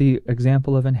first the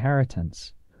example of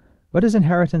inheritance. What does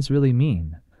inheritance really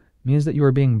mean? It means that you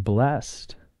are being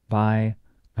blessed by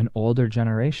an older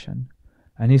generation.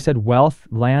 And he said wealth,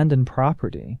 land, and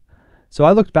property. So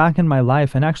I looked back in my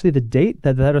life, and actually the date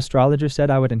that that astrologer said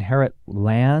I would inherit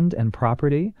land and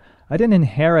property, I didn't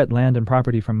inherit land and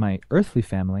property from my earthly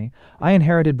family. I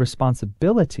inherited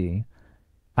responsibility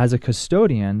as a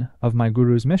custodian of my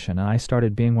guru's mission, and I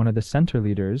started being one of the center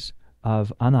leaders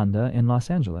of Ananda in Los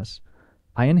Angeles.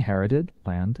 I inherited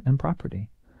land and property.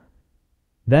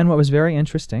 Then what was very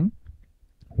interesting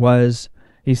was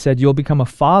he said, you'll become a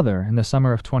father in the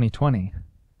summer of 2020.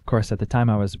 Of course, at the time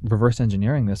I was reverse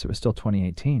engineering this, it was still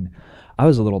 2018. I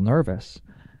was a little nervous.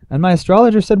 And my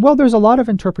astrologer said, well, there's a lot of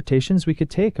interpretations we could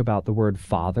take about the word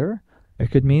father. It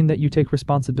could mean that you take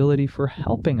responsibility for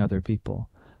helping other people,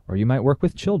 or you might work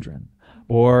with children,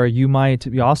 or you might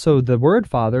also, the word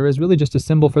father is really just a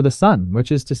symbol for the sun,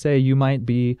 which is to say you might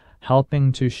be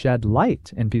helping to shed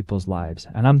light in people's lives.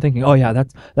 And I'm thinking, oh yeah,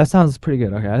 that sounds pretty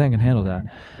good. Okay, I think I can handle that.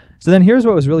 So then here's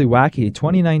what was really wacky.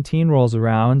 2019 rolls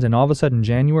around, and all of a sudden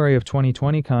January of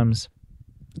 2020 comes.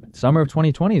 Summer of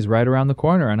 2020 is right around the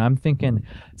corner, and I'm thinking,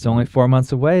 it's only 4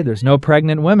 months away. There's no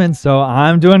pregnant women, so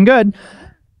I'm doing good.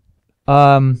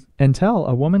 Until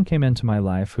a woman came into my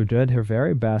life who did her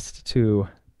very best to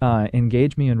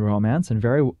engage me in romance and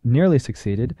very nearly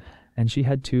succeeded, and she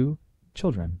had 2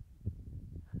 children.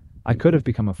 I could have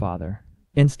become a father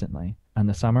instantly in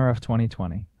the summer of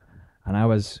 2020, and I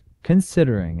was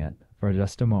considering it for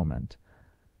just a moment.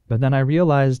 But then I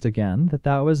realized again that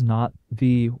that was not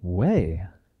the way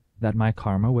that my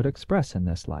karma would express in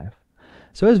this life.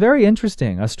 So it was very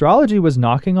interesting. Astrology was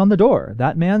knocking on the door.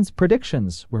 That man's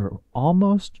predictions were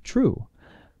almost true,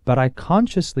 but I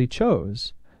consciously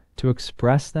chose to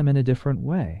express them in a different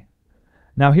way.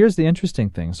 Now here's the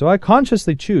interesting thing. So I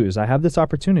consciously choose, I have this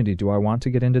opportunity. Do I want to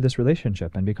get into this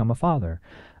relationship and become a father?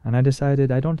 And I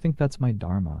decided I don't think that's my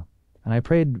dharma. And I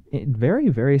prayed very,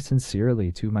 very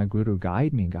sincerely to my guru,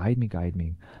 guide me, guide me, guide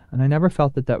me. And I never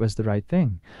felt that that was the right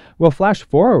thing. Well, flash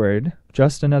forward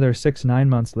just another 6-9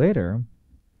 months later,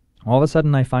 all of a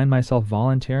sudden I find myself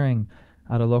volunteering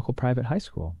at a local private high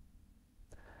school.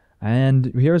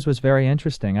 And here's what's very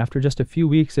interesting. After just a few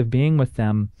weeks of being with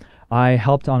them, I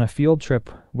helped on a field trip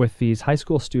with these high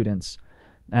school students.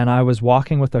 And I was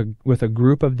walking with a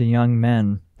group of the young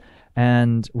men,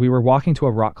 and we were walking to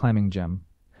a rock climbing gym.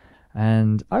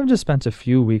 And I've just spent a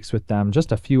few weeks with them,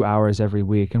 just a few hours every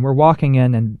week. And we're walking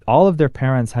in, and all of their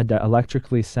parents had to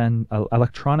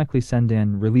electronically send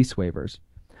in release waivers.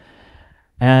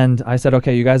 And I said,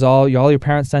 okay, you guys, all your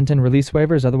parents sent in release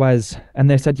waivers, otherwise, and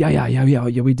they said, yeah,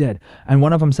 we did. And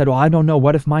one of them said, well, I don't know,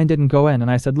 what if mine didn't go in?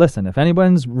 And I said, listen, if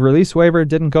anyone's release waiver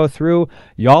didn't go through,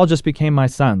 y'all just became my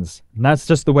sons. And that's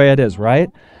just the way it is, right?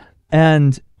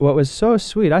 And what was so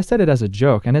sweet, I said it as a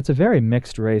joke, and it's a very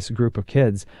mixed race group of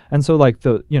kids. And so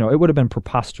it would have been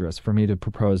preposterous for me to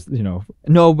propose,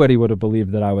 nobody would have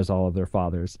believed that I was all of their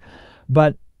fathers.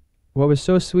 But what was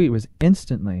so sweet was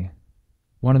instantly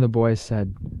one of the boys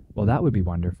said, well, that would be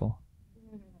wonderful.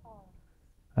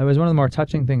 It was one of the more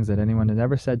touching things that anyone had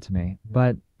ever said to me.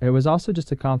 But it was also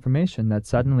just a confirmation that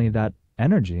suddenly that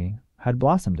energy had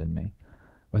blossomed in me.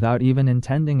 Without even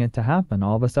intending it to happen,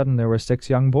 all of a sudden there were 6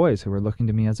 young boys who were looking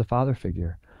to me as a father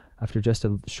figure after just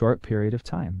a short period of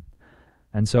time.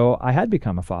 And so I had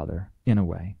become a father, in a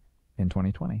way, in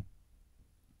 2020.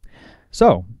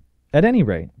 So, at any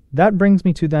rate, that brings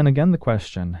me to then again the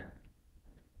question,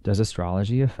 does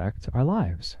astrology affect our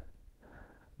lives?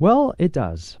 Well, it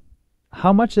does.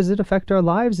 How much does it affect our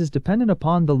lives is dependent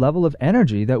upon the level of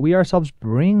energy that we ourselves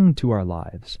bring to our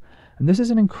lives. And this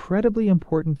is an incredibly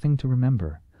important thing to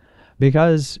remember,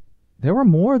 because there were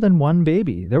more than one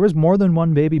baby. There was more than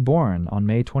one baby born on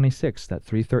May 26th at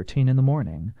 3:13 in the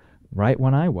morning, right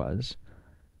when I was.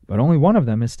 But only one of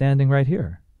them is standing right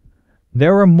here.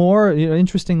 There were more,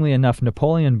 interestingly enough,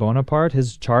 Napoleon Bonaparte,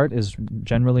 his chart is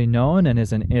generally known and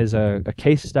is a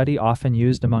case study often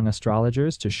used among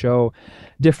astrologers to show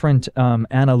different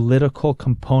analytical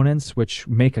components which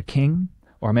make a king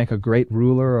or make a great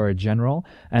ruler or a general.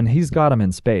 And he's got them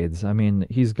in spades. I mean,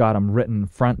 he's got them written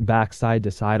front, back, side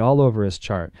to side all over his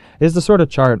chart. It's the sort of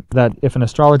chart that if an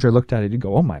astrologer looked at it, he'd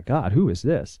go, oh my God, who is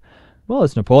this? Well,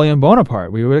 it's Napoleon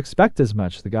Bonaparte. We would expect as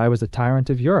much. The guy was a tyrant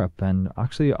of Europe and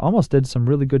actually almost did some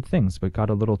really good things, but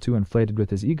got a little too inflated with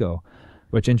his ego,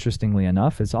 which, interestingly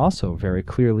enough, is also very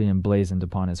clearly emblazoned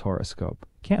upon his horoscope.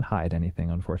 Can't hide anything,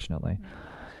 unfortunately.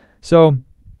 So,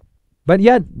 but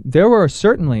yet, there were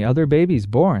certainly other babies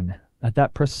born at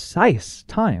that precise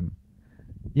time,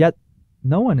 yet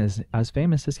no one is as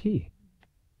famous as he.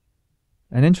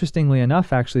 And interestingly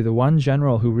enough, actually, the one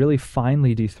general who really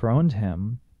finally dethroned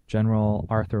him, General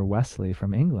Arthur Wesley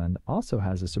from England, also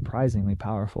has a surprisingly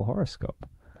powerful horoscope.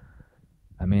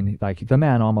 I mean, like, the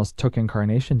man almost took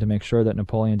incarnation to make sure that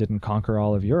Napoleon didn't conquer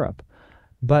all of Europe.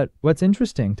 But what's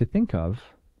interesting to think of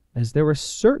is there were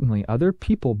certainly other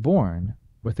people born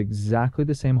with exactly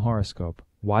the same horoscope.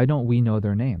 Why don't we know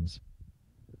their names?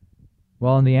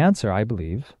 Well, and the answer, I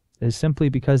believe, is simply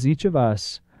because each of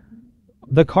us,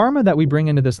 the karma that we bring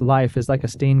into this life is like a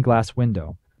stained glass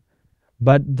window.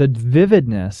 But the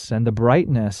vividness and the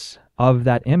brightness of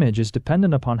that image is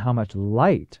dependent upon how much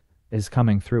light is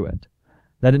coming through it.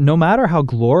 That no matter how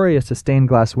glorious a stained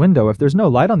glass window, if there's no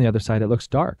light on the other side, it looks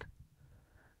dark.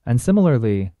 And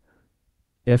similarly,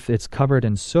 if it's covered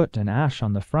in soot and ash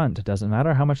on the front, it doesn't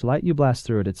matter how much light you blast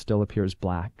through it, it still appears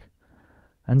black.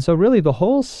 And so really the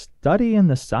whole study in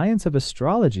the science of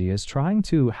astrology is trying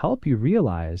to help you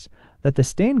realize that the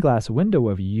stained glass window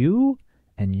of you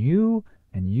and you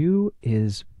and you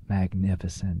is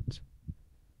magnificent,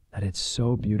 that it's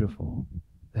so beautiful,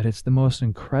 that it's the most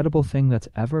incredible thing that's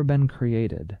ever been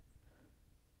created.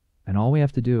 And all we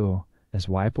have to do is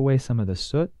wipe away some of the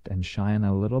soot and shine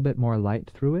a little bit more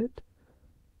light through it,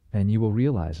 and you will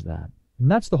realize that. And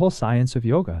that's the whole science of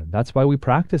yoga. That's why we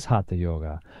practice Hatha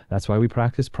Yoga. That's why we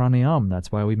practice pranayama.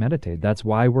 That's why we meditate. That's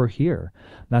why we're here.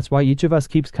 That's why each of us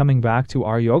keeps coming back to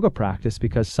our yoga practice,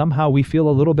 because somehow we feel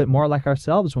a little bit more like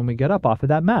ourselves when we get up off of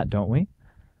that mat, don't we?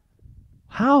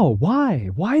 How? Why?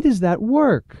 Why does that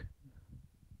work?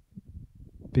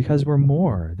 Because we're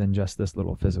more than just this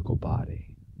little physical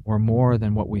body. We're more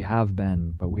than what we have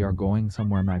been, but we are going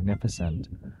somewhere magnificent.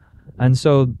 And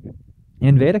so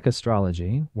in Vedic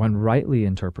astrology, when rightly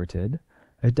interpreted,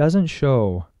 it doesn't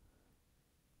show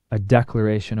a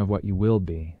declaration of what you will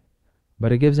be,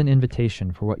 but it gives an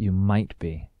invitation for what you might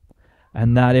be.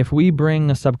 And that if we bring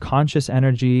a subconscious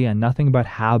energy and nothing but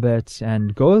habits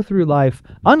and go through life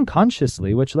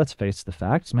unconsciously, which, let's face the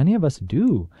facts, many of us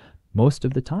do most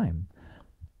of the time,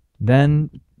 then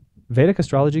Vedic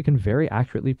astrology can very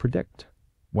accurately predict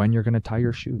when you're going to tie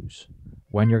your shoes,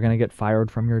 when you're going to get fired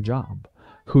from your job,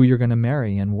 who you're going to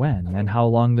marry and when, and how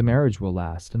long the marriage will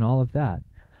last, and all of that.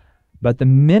 But the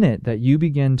minute that you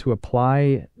begin to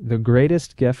apply the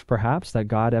greatest gift, perhaps, that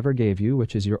God ever gave you,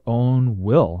 which is your own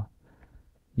will,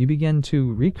 you begin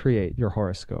to recreate your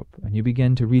horoscope, and you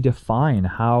begin to redefine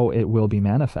how it will be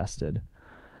manifested.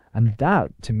 And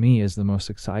that, to me, is the most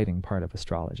exciting part of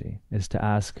astrology, is to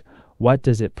ask, what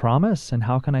does it promise, and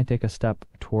how can I take a step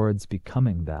towards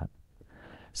becoming that?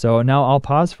 So now I'll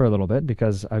pause for a little bit,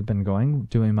 because I've been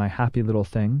doing my happy little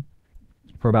thing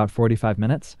for about 45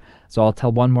 minutes. So I'll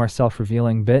tell one more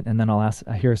self-revealing bit, and then I'll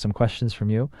hear some questions from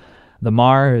you. The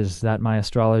Mars that my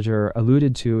astrologer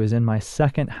alluded to is in my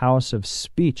second house of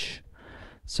speech.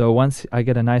 So once I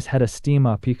get a nice head of steam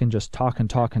up, he can just talk and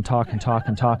talk and talk and talk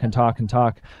and talk and talk and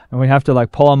talk. And we have to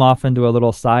like pull him off into a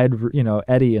little side,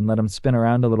 eddy, and let him spin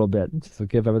around a little bit. So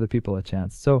give other people a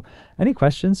chance. So any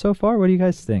questions so far? What do you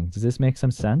guys think? Does this make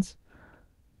some sense?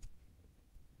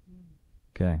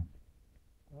 Okay.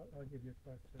 I'll give you a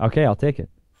question. Okay, I'll take it.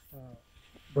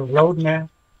 The roadmap,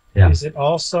 is it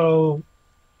also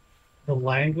the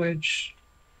language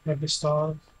of the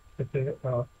stars that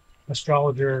the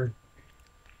astrologer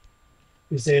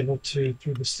is able to,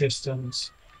 through the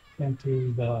systems and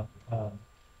through the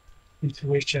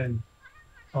intuition,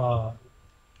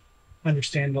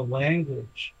 understand the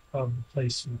language of the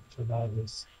placement of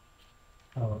those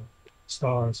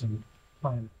stars and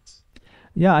planets?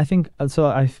 Yeah, I think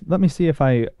so. Let me see if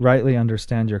I rightly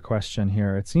understand your question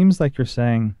here. It seems like you're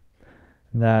saying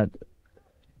that,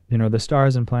 the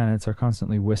stars and planets are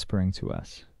constantly whispering to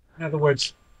us. In other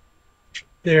words,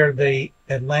 they're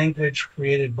a language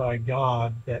created by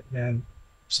God that then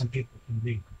some people can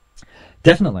read.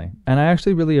 Definitely. And I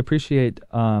actually really appreciate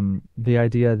the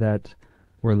idea that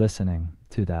we're listening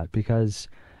to that, because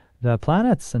The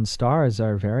planets and stars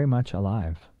are very much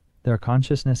alive. Their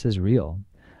consciousness is real.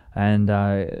 And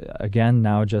again,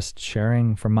 now just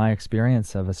sharing from my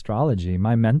experience of astrology,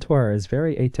 my mentor is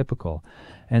very atypical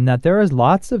in that there is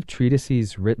lots of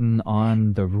treatises written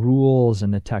on the rules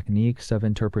and the techniques of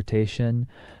interpretation.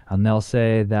 And they'll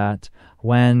say that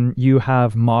when you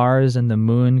have Mars and the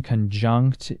moon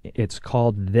conjunct, it's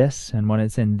called this. And when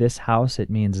it's in this house, it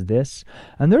means this.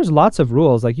 And there's lots of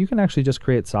rules. Like you can actually just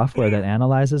create software that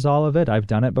analyzes all of it. I've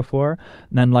done it before.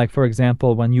 And then like, for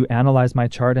example, when you analyze my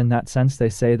chart in that sense, they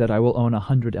say that I will own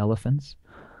 100 elephants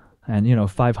and,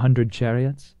 500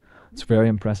 chariots. It's very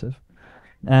impressive.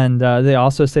 And they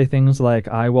also say things like,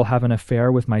 I will have an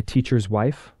affair with my teacher's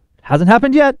wife. Hasn't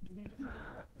happened yet,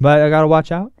 but I got to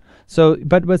watch out. So,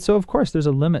 so of course there's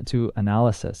a limit to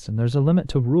analysis and there's a limit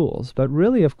to rules. But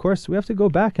really, of course, we have to go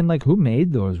back and like, who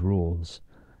made those rules?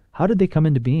 How did they come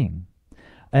into being?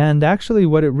 And actually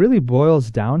what it really boils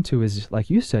down to is, like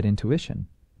you said, intuition.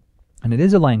 And it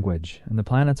is a language, and the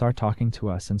planets are talking to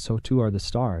us, and so too are the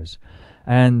stars.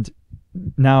 And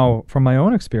now, from my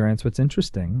own experience, what's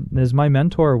interesting is my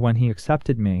mentor, when he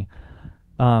accepted me,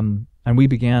 and we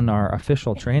began our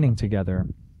official training together,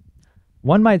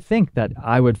 one might think that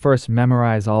I would first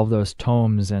memorize all of those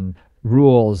tomes and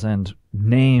rules and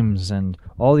names and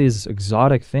all these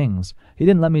exotic things. He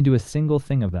didn't let me do a single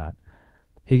thing of that.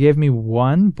 He gave me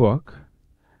one book,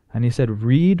 and he said,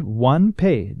 read one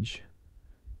page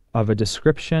of a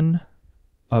description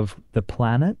of the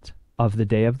planet, of the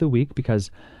day of the week, because,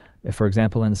 if, for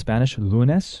example, in Spanish,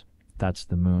 lunes, that's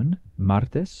the moon,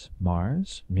 martes,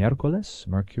 Mars, miércoles,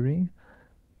 Mercury,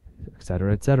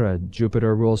 etc., etc.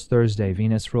 Jupiter rules Thursday,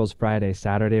 Venus rules Friday,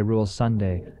 Saturday rules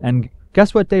Sunday. And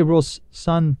guess what day rules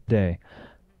Sunday?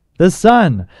 The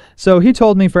sun. So he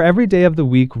told me for every day of the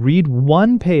week, read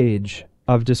one page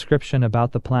of description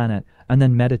about the planet and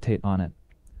then meditate on it.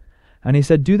 And he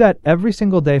said, do that every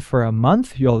single day for a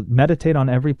month. You'll meditate on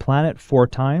every planet 4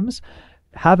 times.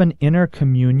 Have an inner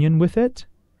communion with it.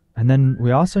 And then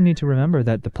we also need to remember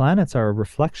that the planets are a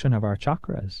reflection of our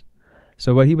chakras.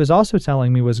 So what he was also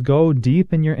telling me was go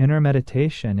deep in your inner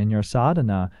meditation, in your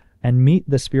sadhana, and meet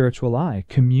the spiritual eye.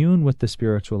 Commune with the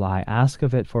spiritual eye. Ask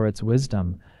of it for its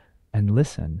wisdom and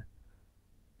listen.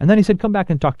 And then he said, come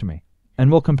back and talk to me,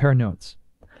 and we'll compare notes.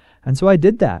 And so I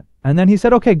did that. And then he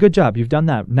said, okay, good job. You've done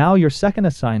that. Now your second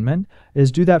assignment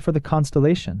is do that for the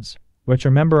constellations, which,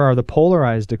 remember, are the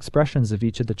polarized expressions of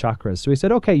each of the chakras. So he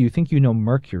said, okay, you think you know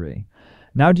Mercury.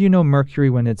 Now do you know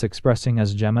Mercury when it's expressing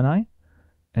as Gemini?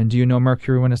 And do you know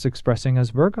Mercury when it's expressing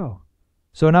as Virgo?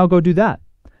 So now go do that.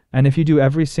 And if you do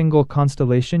every single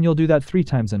constellation, you'll do that 3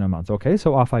 times in a month. Okay,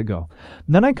 so off I go.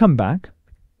 And then I come back,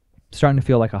 starting to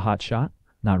feel like a hot shot.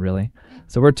 Not really.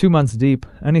 So we're 2 months deep.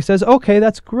 And he says, okay,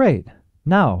 that's great.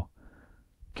 Now,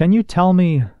 can you tell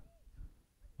me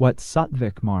what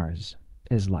Sattvic Mars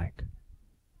is like?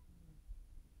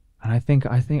 And I think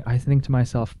to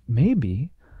myself, maybe.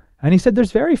 And he said,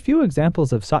 there's very few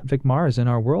examples of Sattvic Mars in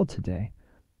our world today.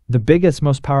 The biggest,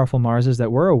 most powerful Marses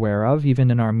that we're aware of, even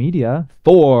in our media,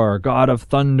 Thor, god of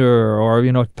thunder,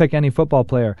 or, pick any football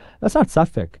player. That's not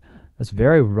Sattvic. That's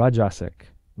very Rajasic,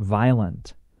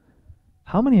 violent.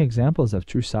 How many examples of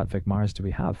true Sattvic Mars do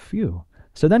we have? Few.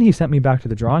 So then he sent me back to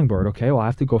the drawing board. Okay, well, I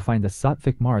have to go find the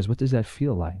Sattvic Mars. What does that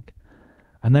feel like?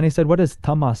 And then he said, what does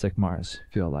Tamasic Mars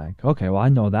feel like? Okay, well, I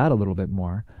know that a little bit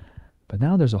more. But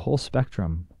now there's a whole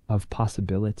spectrum of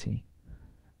possibility.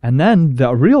 And then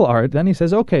the real art, then he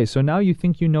says, okay, so now you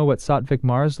think you know what Sattvic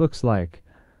Mars looks like.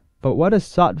 But what does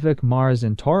Sattvic Mars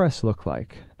in Taurus look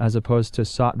like, as opposed to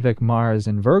Sattvic Mars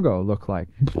in Virgo look like?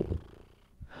 I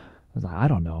was like, I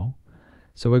don't know.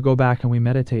 So we go back and we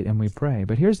meditate and we pray.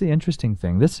 But here's the interesting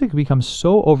thing. This becomes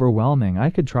so overwhelming.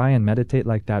 I could try and meditate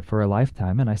like that for a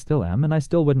lifetime, and I still am, and I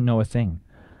still wouldn't know a thing.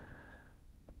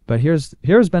 But here's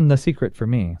been the secret for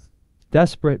me.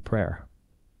 Desperate prayer.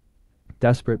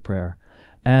 Desperate prayer.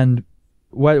 And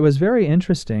what was very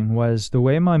interesting was the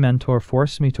way my mentor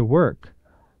forced me to work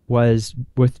was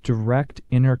with direct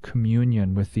inner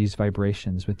communion with these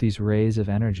vibrations, with these rays of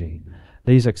energy,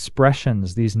 these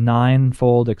expressions, these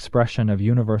 9-fold expression of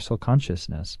universal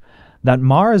consciousness. That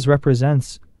Mars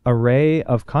represents a ray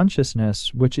of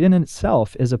consciousness, which in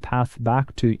itself is a path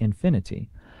back to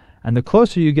infinity. And the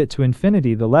closer you get to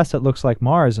infinity, the less it looks like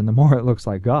Mars and the more it looks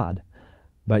like God.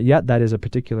 But yet that is a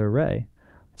particular ray.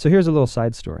 So here's a little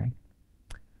side story.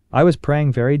 I was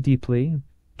praying very deeply,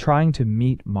 trying to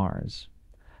meet Mars,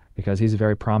 because he's a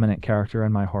very prominent character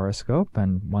in my horoscope,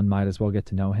 and one might as well get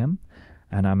to know him.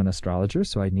 And I'm an astrologer,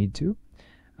 so I need to.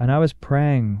 And I was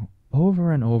praying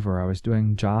over and over, I was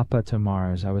doing japa to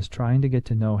Mars. I was trying to get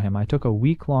to know him. I took a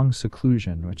week-long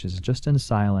seclusion, which is just in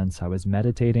silence. I was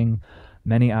meditating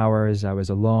many hours. I was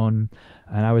alone,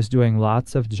 and I was doing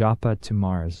lots of japa to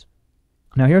Mars.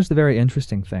 Now, here's the very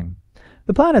interesting thing.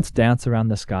 The planets dance around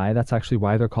the sky. That's actually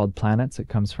why they're called planets. It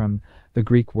comes from the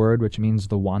Greek word, which means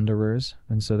the wanderers,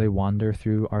 and so they wander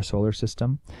through our solar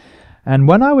system. And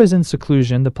when I was in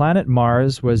seclusion, the planet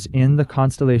Mars was in the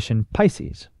constellation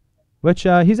Pisces, which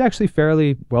he's actually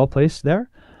fairly well placed there.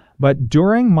 But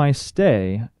during my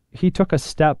stay, he took a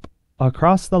step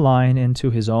across the line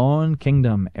into his own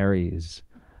kingdom, Aries,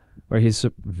 where he's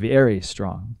very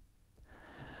strong.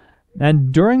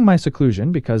 And during my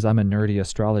seclusion, because I'm a nerdy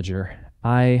astrologer,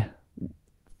 I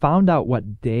found out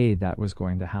what day that was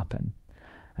going to happen.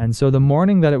 And so the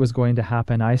morning that it was going to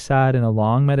happen, I sat in a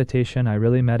long meditation. I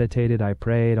really meditated. I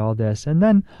prayed, all this. And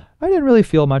then I didn't really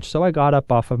feel much, so I got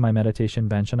up off of my meditation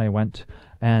bench and I went.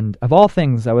 And of all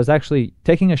things, I was actually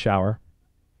taking a shower.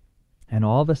 And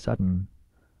all of a sudden,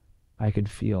 I could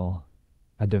feel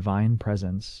a divine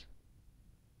presence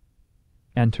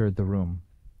enter the room.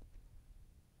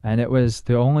 And it was,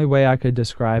 the only way I could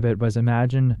describe it was,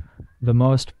 imagine the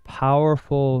most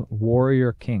powerful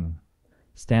warrior king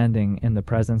standing in the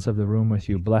presence of the room with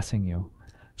you, blessing you.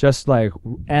 Just like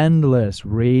endless,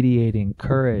 radiating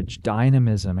courage,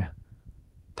 dynamism,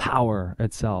 power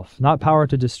itself. Not power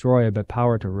to destroy, but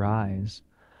power to rise.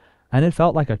 And it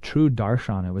felt like a true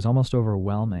darshan. It was almost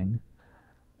overwhelming.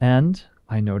 And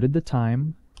I noted the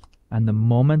time, and the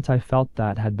moment I felt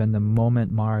that had been the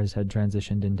moment Mars had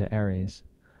transitioned into Aries.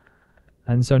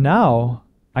 And so now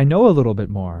I know a little bit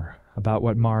more about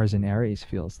what Mars in Aries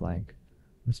feels like.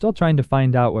 I'm still trying to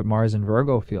find out what Mars in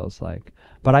Virgo feels like.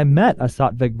 But I met a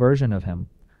sattvic version of him.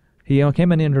 He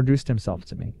came and introduced himself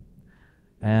to me.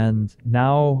 And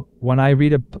now when I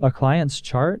read a client's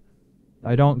chart,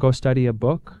 I don't go study a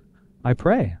book. I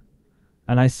pray.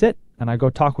 And I sit and I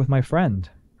go talk with my friend.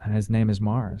 And his name is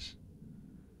Mars.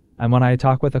 And when I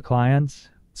talk with a client,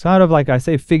 it's kind of like, I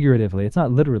say figuratively, it's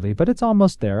not literally, but it's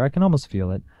almost there. I can almost feel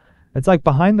it. It's like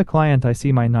behind the client, I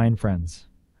see my 9 friends.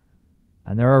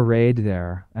 And they're arrayed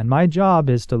there. And my job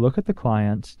is to look at the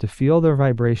client, to feel their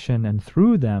vibration, and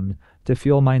through them, to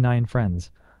feel my 9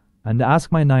 friends. And to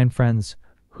ask my 9 friends,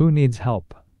 who needs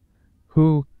help?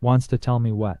 Who wants to tell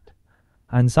me what?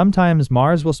 And sometimes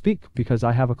Mars will speak because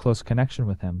I have a close connection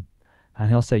with him. And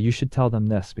he'll say, you should tell them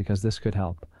this because this could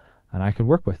help. And I could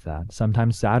work with that.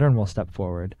 Sometimes Saturn will step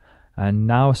forward. And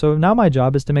now my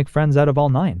job is to make friends out of all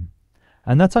 9.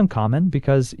 And that's uncommon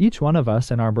because each one of us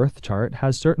in our birth chart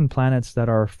has certain planets that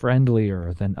are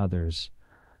friendlier than others.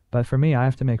 But for me, I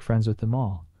have to make friends with them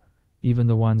all, even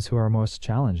the ones who are most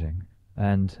challenging.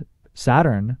 And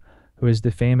Saturn, who is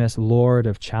the famous lord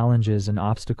of challenges and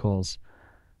obstacles,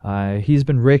 he's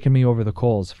been raking me over the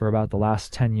coals for about the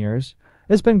last 10 years.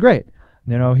 It's been great.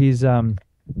 You know, he's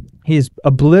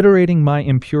obliterating my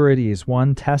impurities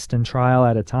one test and trial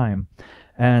at a time.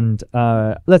 And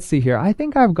let's see here. I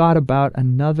think I've got about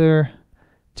another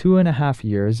 2.5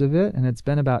 years of it, and it's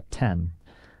been about 10.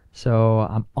 So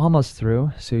I'm almost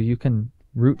through. So you can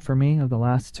root for me of the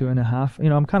last 2.5. You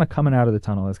know, I'm kind of coming out of the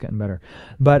tunnel. It's getting better.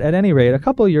 But at any rate, a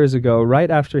couple of years ago,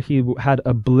 right after he had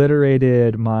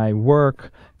obliterated my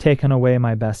work, taken away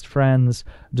my best friends,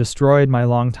 destroyed my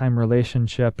longtime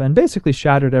relationship, and basically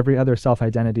shattered every other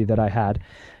self-identity that I had,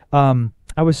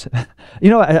 I was, you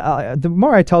know, the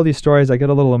more I tell these stories, I get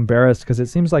a little embarrassed because it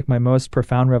seems like my most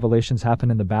profound revelations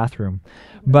happen in the bathroom.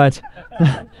 But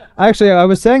actually, I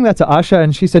was saying that to Asha,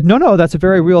 and she said, no, that's a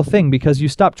very real thing because you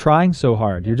stop trying so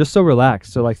hard. You're just so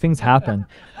relaxed. So like things happen.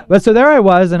 But so there I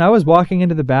was, and I was walking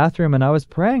into the bathroom and I was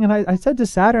praying, and I said to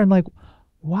Saturn, like,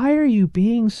 why are you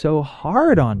being so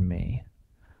hard on me?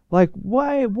 Like,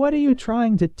 what are you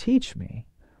trying to teach me?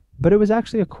 But it was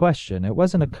actually a question. It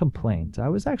wasn't a complaint. I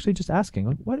was actually just asking,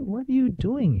 like, what are you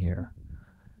doing here?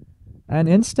 And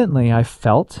instantly I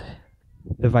felt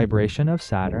the vibration of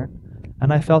Saturn,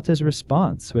 and I felt his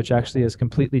response, which actually has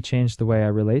completely changed the way I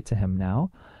relate to him now,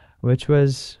 which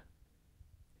was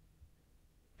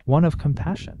one of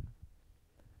compassion.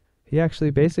 He actually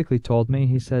basically told me,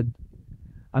 he said,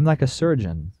 I'm like a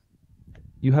surgeon.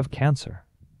 You have cancer,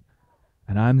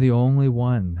 and I'm the only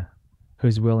one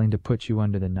who's willing to put you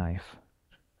under the knife.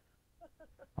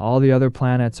 All the other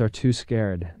planets are too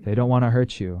scared. They don't want to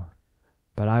hurt you,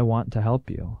 but I want to help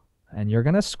you. And you're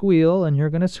going to squeal, and you're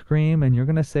going to scream, and you're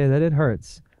going to say that it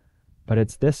hurts, but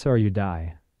it's this or you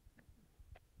die.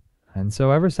 And so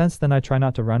ever since then, I try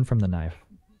not to run from the knife.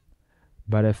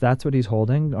 But if that's what he's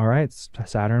holding, all right,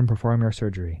 Saturn, perform your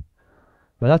surgery.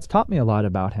 But that's taught me a lot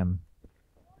about him.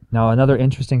 Now, another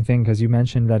interesting thing, because you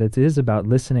mentioned that it is about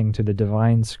listening to the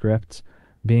divine script,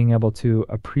 being able to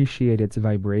appreciate its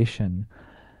vibration.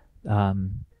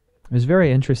 It was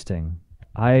very interesting.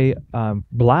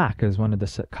 Black is one of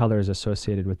the colors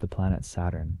associated with the planet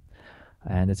Saturn.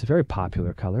 And it's a very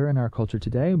popular color in our culture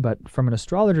today, but from an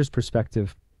astrologer's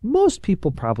perspective, most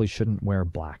people probably shouldn't wear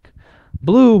black.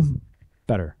 Blue,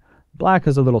 better. Black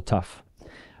is a little tough.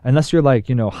 Unless you're like,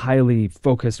 highly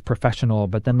focused professional,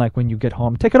 but then like when you get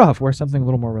home, take it off, wear something a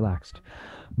little more relaxed.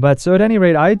 But so at any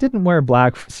rate, I didn't wear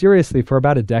black seriously for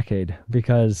about a decade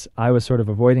because I was sort of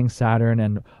avoiding Saturn,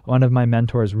 and one of my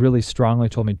mentors really strongly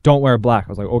told me, don't wear black. I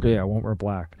was like, okay, I won't wear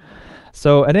black.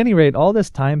 So at any rate, all this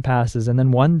time passes, and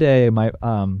then one day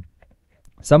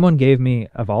someone gave me,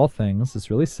 of all things,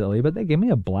 it's really silly, but they gave me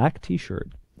a black t-shirt.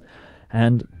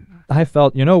 And I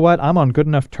felt, you know what, I'm on good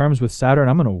enough terms with Saturn,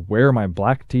 I'm going to wear my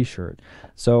black t-shirt.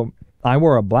 So I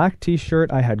wore a black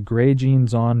t-shirt, I had gray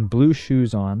jeans on, blue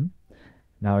shoes on.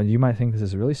 Now, you might think this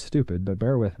is really stupid, but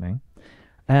bear with me.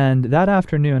 And that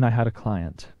afternoon, I had a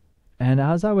client. And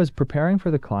as I was preparing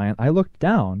for the client, I looked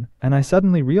down, and I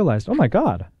suddenly realized, oh my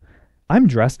God, I'm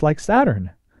dressed like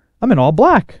Saturn. I'm in all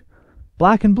black.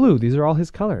 Black and blue, these are all his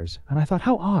colors. And I thought,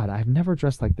 how odd, I've never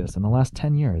dressed like this in the last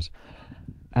 10 years.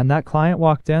 And that client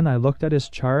walked in, I looked at his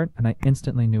chart, and I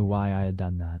instantly knew why I had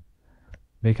done that.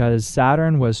 Because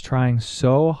Saturn was trying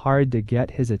so hard to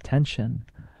get his attention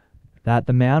that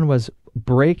the man was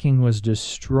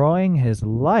destroying his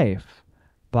life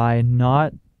by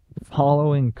not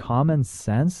following common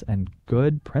sense and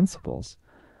good principles.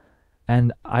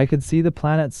 And I could see the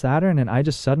planet Saturn, and I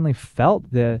just suddenly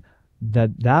felt that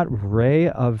ray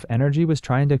of energy was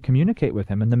trying to communicate with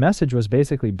him. And the message was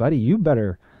basically, buddy, you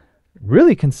better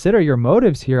really consider your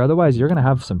motives here. Otherwise, you're going to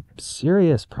have some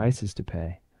serious prices to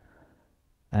pay.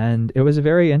 And it was a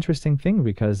very interesting thing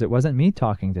because it wasn't me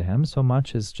talking to him so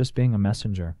much as just being a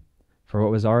messenger for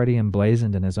what was already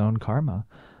emblazoned in his own karma.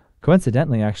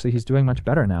 Coincidentally, actually, he's doing much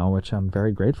better now, which I'm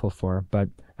very grateful for, but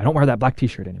I don't wear that black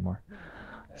t-shirt anymore.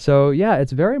 So yeah,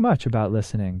 it's very much about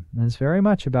listening, and it's very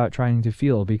much about trying to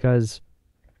feel, because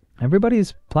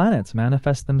everybody's planets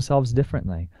manifest themselves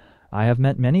differently. I have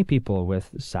met many people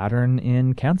with Saturn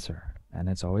in Cancer, and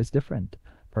it's always different,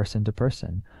 person to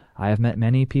person. I have met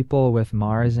many people with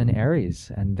Mars in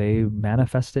Aries, and they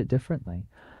manifest it differently.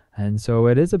 And so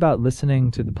it is about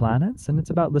listening to the planets, and it's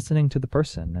about listening to the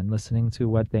person and listening to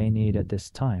what they need at this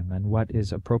time and what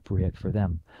is appropriate for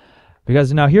them.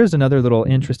 Because now here's another little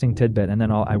interesting tidbit, and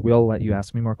then I will let you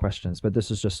ask me more questions, but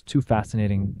this is just too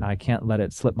fascinating. I can't let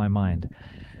it slip my mind.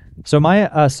 So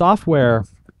my software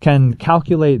can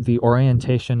calculate the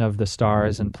orientation of the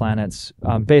stars and planets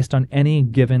based on any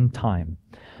given time.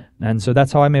 And so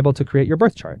that's how I'm able to create your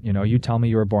birth chart. You tell me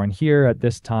you were born here at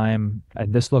this time,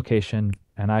 at this location,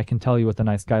 and I can tell you what the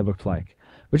night sky looked like,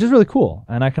 which is really cool.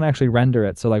 And I can actually render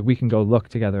it so like we can go look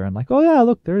together and like, oh yeah,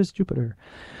 look, there's Jupiter.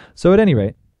 So at any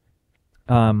rate,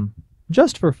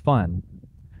 just for fun,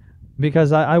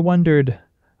 because I wondered,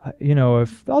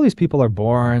 if all these people are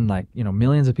born, like,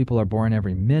 millions of people are born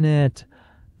every minute,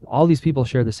 all these people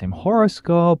share the same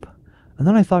horoscope. And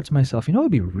then I thought to myself, it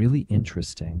would be really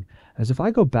interesting as if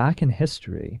I go back in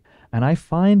history and I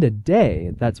find a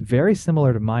day that's very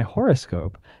similar to my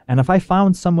horoscope. And if I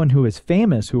found someone who is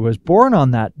famous, who was born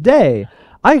on that day,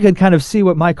 I could kind of see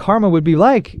what my karma would be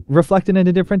like reflected in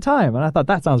a different time. And I thought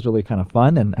that sounds really kind of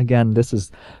fun. And again, this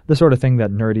is the sort of thing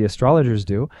that nerdy astrologers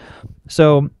do.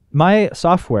 So my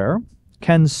software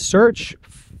can search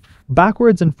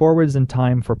backwards and forwards in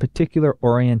time for particular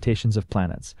orientations of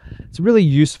planets. It's a really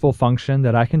useful function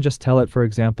that I can just tell it, for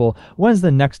example, when's the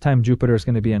next time Jupiter is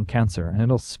going to be in Cancer? And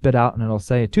it'll spit out and it'll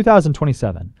say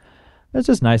 2027. It's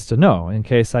just nice to know in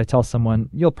case I tell someone,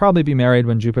 you'll probably be married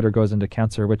when Jupiter goes into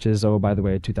Cancer, which is, oh, by the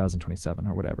way, 2027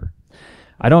 or whatever.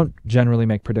 I don't generally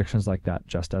make predictions like that,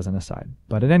 just as an aside.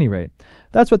 But at any rate,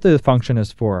 that's what the function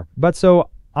is for. But so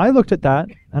I looked at that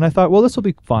and I thought, well, this will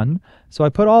be fun. So I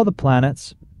put all the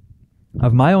planets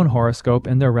of my own horoscope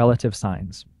in their relative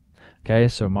signs. Okay,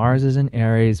 so Mars is in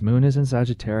Aries, Moon is in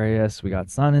Sagittarius, we got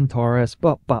Sun in Taurus,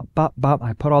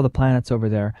 I put all the planets over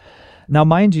there. Now,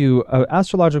 mind you, an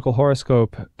astrological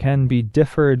horoscope can be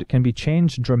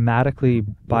changed dramatically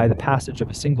by the passage of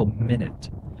a single minute.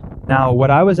 Now, what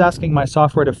I was asking my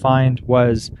software to find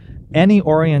was any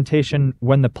orientation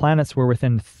when the planets were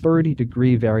within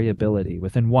 30-degree variability,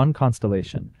 within one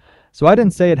constellation. So I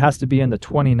didn't say it has to be in the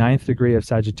 29th degree of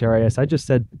Sagittarius. I just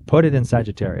said, put it in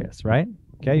Sagittarius, right?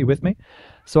 Okay, you with me?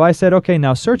 So I said, okay,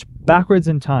 now search backwards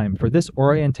in time for this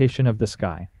orientation of the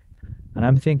sky. And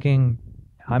I'm thinking,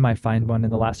 I might find one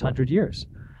in the last 100 years.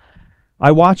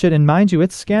 I watch it, and mind you,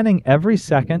 it's scanning every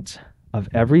second of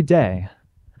every day,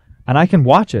 and I can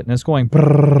watch it, and it's going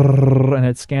brrrr, and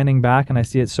it's scanning back, and I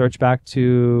see it search back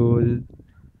to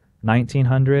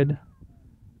 1900,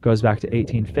 goes back to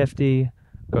 1850,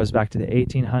 goes back to the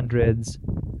 1800s,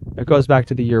 it goes back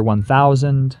to the year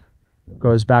 1000,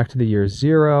 goes back to the year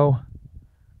 0,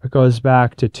 it goes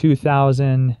back to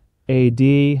 2000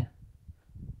 AD.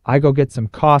 I go get some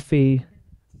coffee,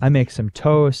 I make some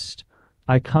toast,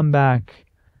 I come back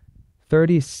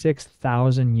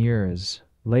 36,000 years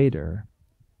later,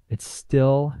 it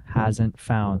still hasn't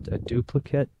found a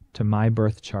duplicate to my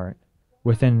birth chart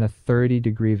within the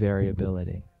 30-degree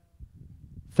variability.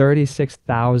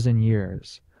 36,000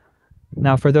 years.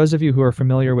 Now, for those of you who are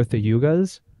familiar with the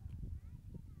yugas,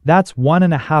 that's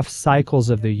 1.5 cycles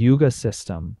of the yuga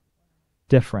system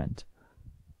different.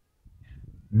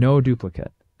 No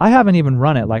duplicate. I haven't even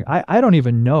run it. Like, I don't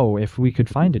even know if we could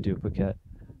find a duplicate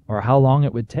or how long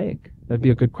it would take. That'd be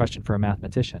a good question for a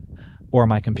mathematician. Or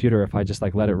my computer if I just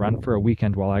like let it run for a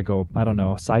weekend while I go, I don't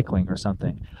know, cycling or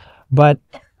something. But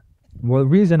the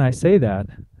reason I say that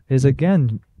is,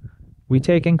 again, we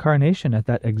take incarnation at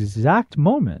that exact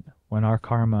moment when our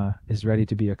karma is ready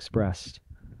to be expressed.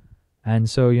 And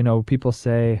so, you know, people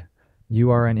say,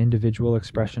 you are an individual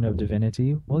expression of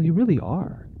divinity. Well, you really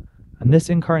are. And this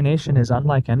incarnation is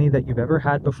unlike any that you've ever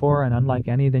had before and unlike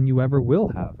any that you ever will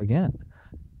have again.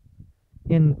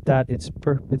 In that it's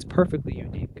perfectly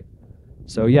unique.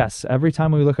 So yes, every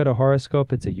time we look at a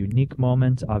horoscope, it's a unique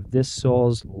moment of this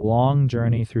soul's long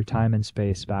journey through time and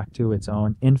space back to its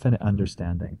own infinite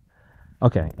understanding.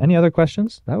 Okay, any other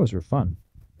questions? That was fun.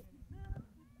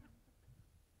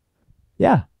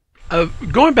 Yeah.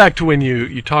 Going back to when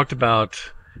you talked about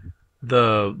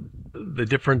the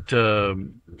different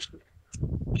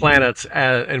planets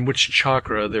and which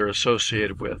chakra they're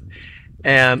associated with,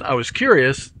 and I was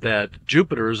curious that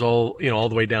Jupiter is all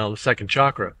the way down the second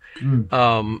chakra.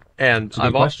 And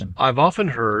I've often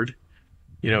heard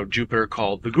Jupiter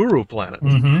called the guru planet.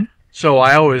 Mm-hmm. So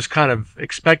I always kind of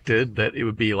expected that it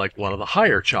would be like one of the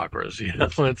higher chakras,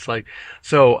 It's like,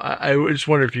 so I just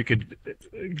wonder if you could,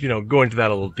 go into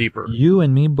that a little deeper. You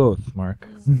and me both, Mark.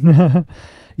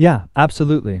 Yeah,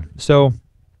 absolutely. So,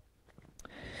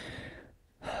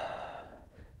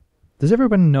 does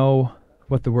everyone know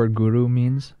what the word guru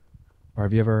means? Or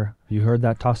have you heard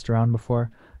that tossed around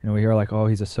before? We hear like, oh,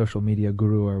 he's a social media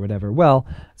guru or whatever. Well,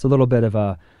 it's a little bit of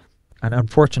an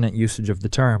unfortunate usage of the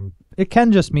term. It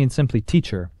can just mean simply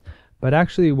teacher, but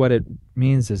actually what it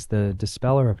means is the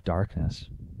dispeller of darkness.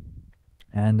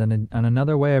 And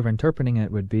another way of interpreting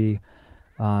it would be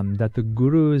that the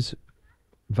guru's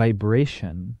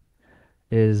vibration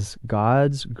is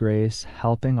God's grace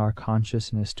helping our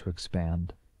consciousness to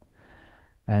expand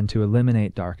and to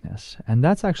eliminate darkness. And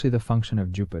that's actually the function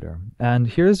of Jupiter. And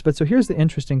here's the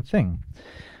interesting thing.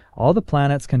 All the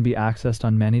planets can be accessed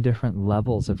on many different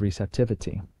levels of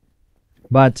receptivity.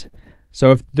 But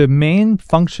so if the main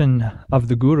function of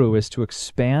the guru is to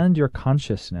expand your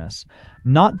consciousness,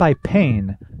 not by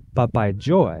pain, but by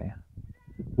joy,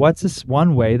 what's this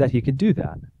one way that he could do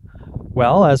that?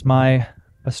 Well, as my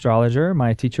astrologer,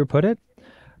 my teacher put it,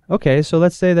 okay, so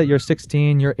let's say that you're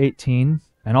 16, you're 18,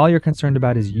 and all you're concerned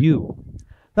about is you.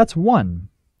 That's one.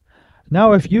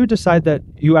 Now, if you decide that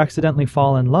you accidentally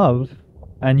fall in love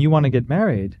and you want to get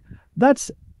married,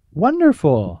 that's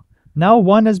wonderful. Now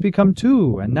one has become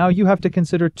two, and now you have to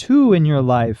consider two in your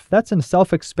life. That's a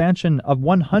self-expansion of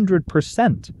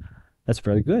 100%. That's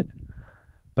very good.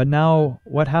 But now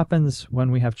what happens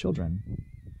when we have children?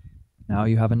 Now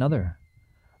you have another.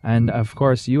 And of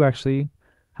course, you actually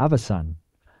have a son,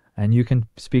 and you can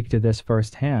speak to this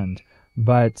firsthand.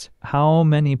 But how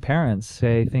many parents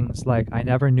say things like, I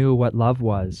never knew what love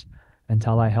was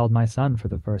until I held my son for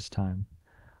the first time.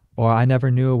 Or I never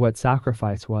knew what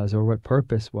sacrifice was or what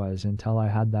purpose was until I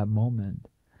had that moment.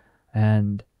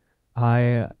 And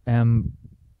I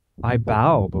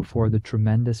bow before the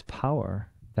tremendous power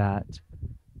that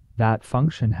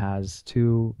function has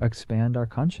to expand our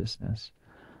consciousness.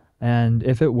 And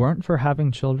if it weren't for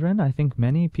having children, I think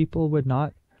many people would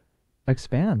not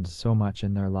expand so much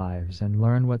in their lives and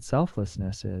learn what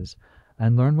selflessness is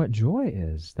and learn what joy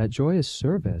is. That joy is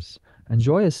service and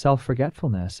joy is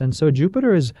self-forgetfulness. And so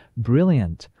Jupiter is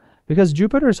brilliant because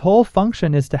Jupiter's whole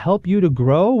function is to help you to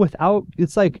grow without,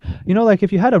 it's like, like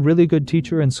if you had a really good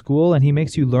teacher in school and he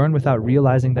makes you learn without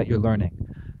realizing that you're learning.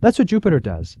 That's what Jupiter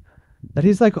does. That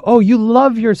he's like, oh, you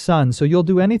love your son, so you'll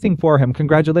do anything for him.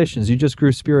 Congratulations, you just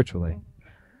grew spiritually.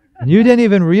 And you didn't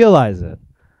even realize it.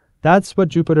 That's what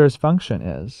Jupiter's function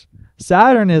is.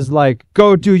 Saturn is like,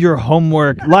 go do your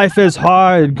homework. Life is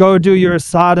hard. Go do your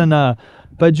sadhana.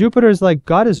 But Jupiter's like,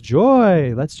 God is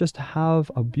joy. Let's just have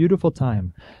a beautiful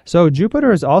time. So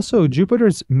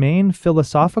Jupiter's main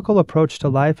philosophical approach to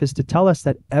life is to tell us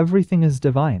that everything is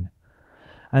divine.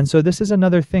 And so this is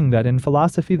another thing that in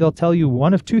philosophy they'll tell you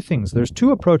one of two things. There's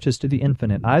two approaches to the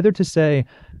infinite. Either to say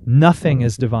nothing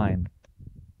is divine.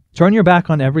 Turn your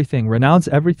back on everything. Renounce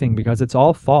everything because it's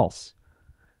all false.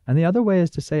 And the other way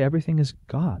is to say everything is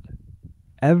God.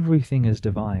 Everything is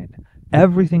divine.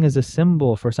 Everything is a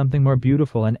symbol for something more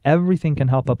beautiful, and everything can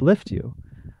help uplift you.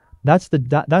 That's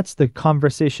the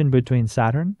conversation between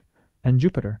Saturn and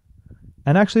Jupiter.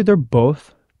 And actually they're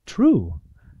both true.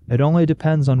 It only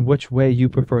depends on which way you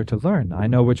prefer to learn. I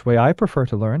know which way I prefer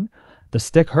to learn. The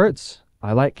stick hurts.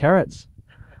 I like carrots.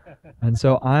 And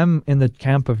so I'm in the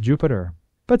camp of Jupiter.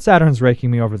 But Saturn's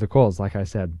raking me over the coals, like I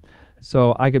said.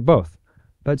 So I get both.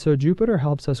 But so Jupiter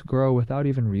helps us grow without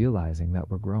even realizing that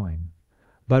we're growing.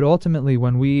 But ultimately,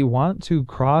 when we want to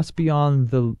cross beyond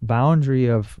the boundary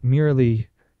of merely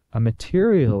a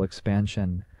material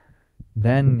expansion,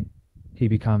 then he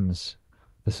becomes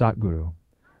the Satguru,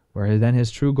 where then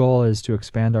his true goal is to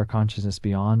expand our consciousness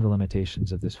beyond the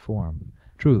limitations of this form,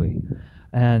 truly.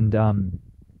 And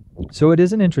so it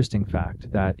is an interesting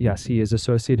fact that, yes, he is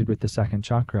associated with the second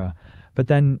chakra, but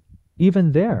then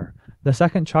even there, the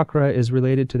second chakra is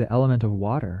related to the element of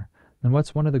water. And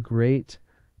what's one of the great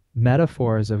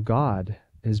metaphors of God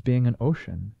is being an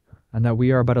ocean, and that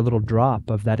we are but a little drop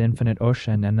of that infinite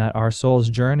ocean, and that our soul's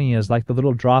journey is like the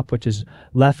little drop which is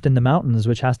left in the mountains,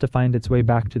 which has to find its way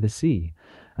back to the sea.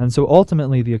 And so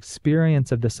ultimately the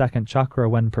experience of the second chakra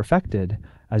when perfected,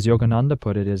 as Yogananda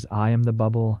put it, is I am the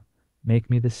bubble, make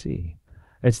me the sea.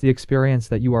 It's the experience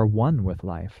that you are one with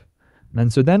life.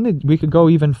 And so then we could go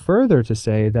even further to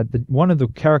say that one of the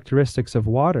characteristics of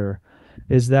water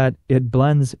is that it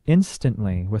blends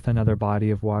instantly with another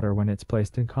body of water when it's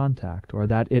placed in contact, or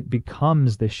that it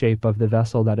becomes the shape of the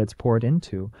vessel that it's poured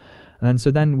into. And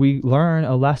so then we learn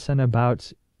a lesson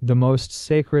about the most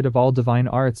sacred of all divine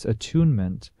arts,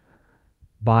 attunement,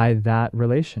 by that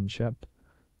relationship.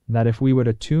 That if we would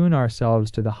attune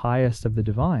ourselves to the highest of the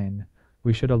divine,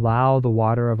 we should allow the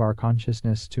water of our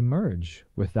consciousness to merge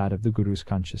with that of the Guru's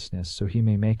consciousness, so he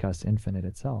may make us infinite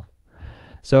itself.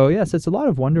 So yes, it's a lot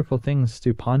of wonderful things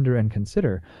to ponder and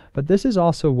consider, but this is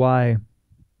also why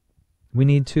we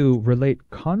need to relate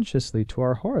consciously to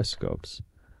our horoscopes,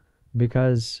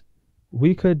 because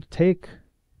we could take,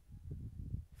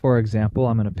 for example,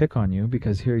 I'm going to pick on you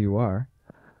because here you are.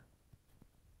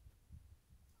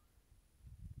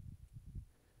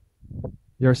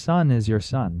 Your sun is your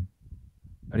sun,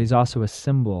 but he's also a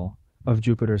symbol of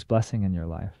Jupiter's blessing in your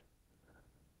life.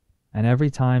 And every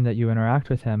time that you interact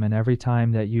with him, and every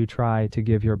time that you try to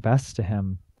give your best to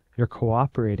him, you're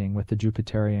cooperating with the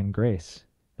Jupiterian grace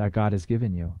that God has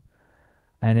given you.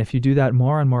 And if you do that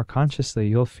more and more consciously,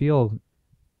 you'll feel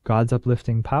God's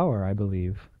uplifting power, I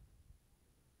believe,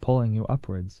 pulling you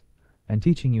upwards and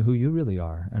teaching you who you really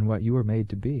are and what you were made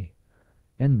to be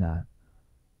in that.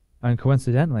 And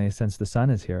coincidentally, since the sun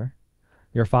is here,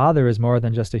 your father is more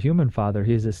than just a human father.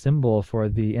 He's a symbol for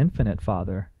the infinite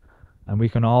Father. And we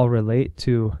can all relate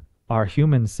to our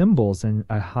human symbols in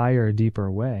a higher,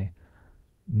 deeper way.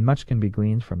 Much can be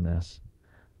gleaned from this.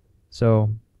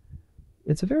 So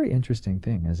it's a very interesting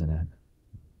thing, isn't it?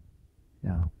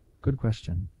 Yeah, good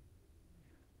question.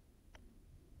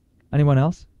 Anyone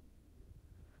else?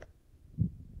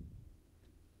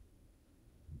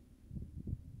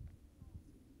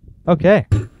 Okay.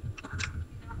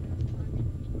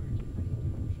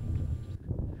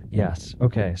 Yes.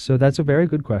 Okay. So that's a very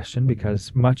good question,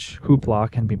 because much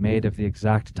hoopla can be made of the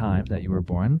exact time that you were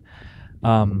born.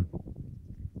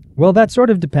 Well, that sort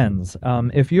of depends.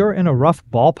 If you're in a rough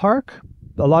ballpark,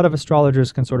 a lot of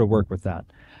astrologers can sort of work with that.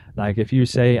 Like if you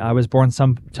say, I was born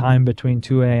sometime between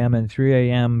 2 a.m. and 3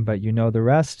 a.m., but you know the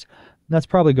rest, that's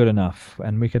probably good enough,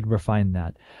 and we could refine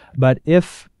that. But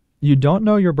if you don't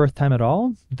know your birth time at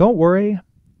all, don't worry.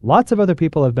 Lots of other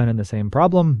people have been in the same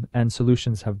problem, and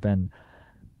solutions have been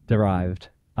derived.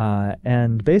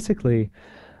 And basically,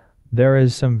 there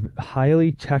is some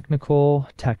highly technical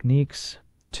techniques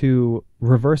to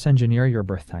reverse engineer your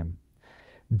birth time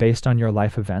based on your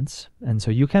life events. And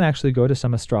so you can actually go to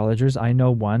some astrologers. I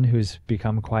know one who's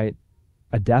become quite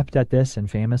adept at this and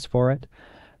famous for it,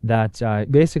 that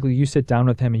basically you sit down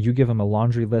with him and you give him a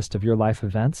laundry list of your life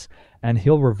events, and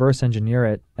he'll reverse engineer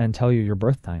it and tell you your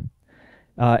birth time.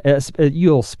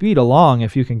 You'll speed along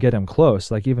if you can get him close,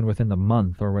 like even within the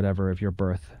month or whatever of your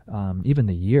birth. Even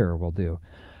the year will do.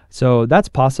 So that's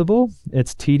possible.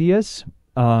 It's tedious.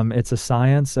 It's a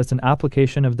science. It's an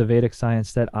application of the Vedic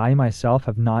science that I myself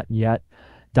have not yet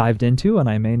dived into, and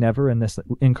I may never in this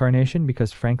incarnation,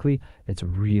 because frankly, it's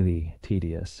really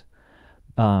tedious.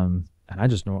 And I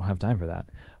just don't have time for that.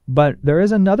 But there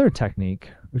is another technique,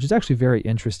 which is actually very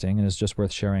interesting and is just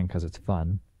worth sharing because it's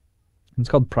fun. It's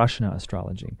called Prashna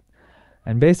astrology.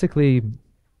 And basically,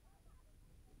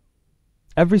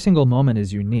 every single moment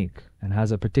is unique and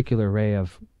has a particular ray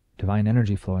of divine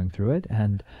energy flowing through it.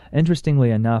 And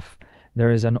interestingly enough,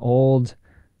 there is an old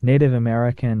Native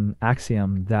American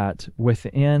axiom that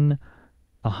within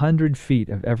 100 feet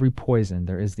of every poison,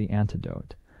 there is the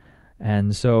antidote.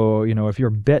 And so, you know, if you're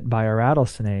bit by a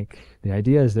rattlesnake, the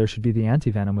idea is there should be the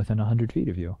antivenom within 100 feet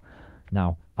of you.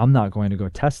 Now, I'm not going to go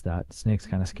test that. Snakes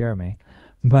kind of scare me.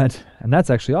 And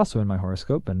that's actually also in my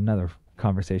horoscope, and another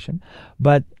conversation.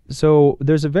 But so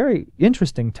there's a very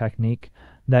interesting technique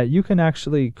that you can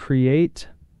actually create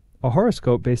a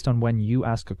horoscope based on when you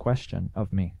ask a question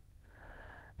of me.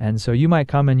 And so you might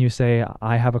come and you say,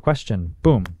 I have a question.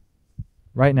 Boom.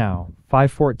 Right now,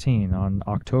 5:14 on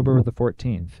October the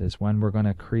 14th is when we're going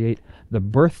to create the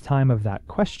birth time of that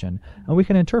question, and we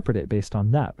can interpret it based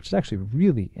on that, which is actually a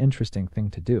really interesting thing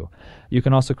to do. You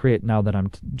can also create, now that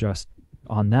I'm just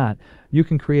on that, you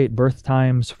can create birth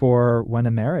times for when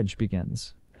a marriage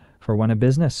begins, for when a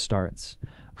business starts,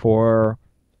 for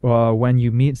when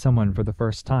you meet someone for the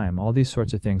first time, all these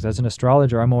sorts of things. As an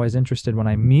astrologer, I'm always interested when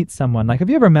I meet someone. Like, have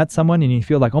you ever met someone and you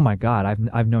feel like, oh my God,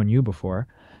 I've known you before?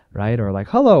 Right? Or like,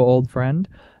 hello, old friend.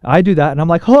 I do that, and I'm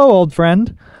like, hello, old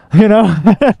friend, you know,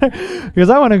 because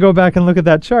I want to go back and look at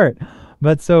that chart.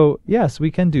 But so, yes,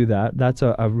 we can do that. That's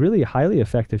a really highly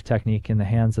effective technique in the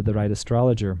hands of the right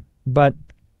astrologer. But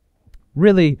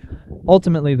really,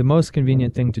 ultimately, the most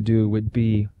convenient thing to do would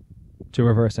be to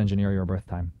reverse engineer your birth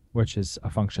time, which is a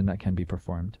function that can be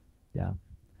performed. Yeah.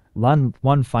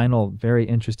 One final very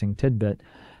interesting tidbit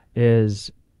is,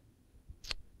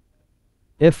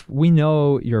 if we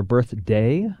know your birth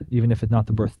day, even if it's not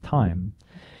the birth time,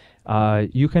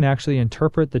 you can actually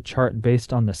interpret the chart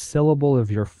based on the syllable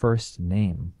of your first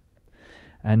name.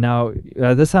 And now,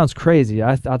 this sounds crazy.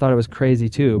 I thought it was crazy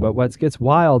too, but what gets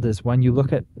wild is when you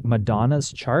look at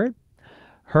Madonna's chart,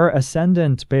 her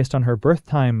ascendant based on her birth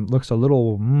time looks a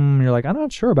little, you're like, I'm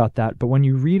not sure about that. But when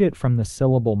you read it from the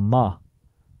syllable ma,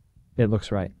 it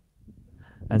looks right.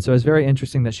 And so it's very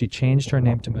interesting that she changed her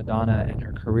name to Madonna and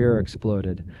her career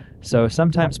exploded. So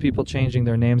sometimes people changing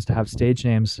their names to have stage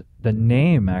names, the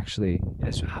name actually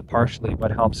is partially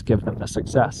what helps give them the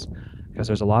success, because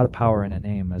there's a lot of power in a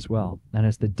name as well. And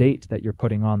it's the date that you're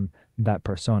putting on that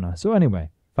persona. So anyway,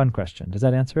 fun question. Does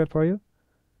that answer it for you?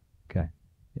 Okay.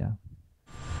 Yeah.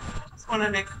 I just want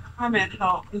to make a comment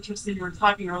how interesting you were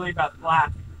talking earlier about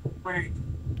black, wearing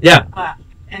black.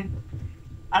 And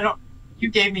you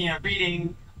gave me a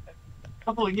reading a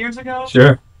couple of years ago.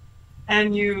 Sure.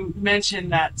 And you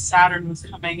mentioned that Saturn was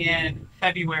coming in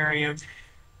February of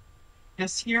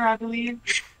this year, I believe.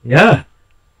 Yeah.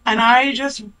 And I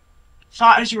just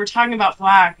thought, as you were talking about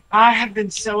black, I have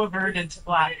been so averted to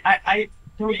black. I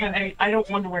don't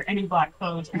want to wear any black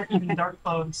clothes or even dark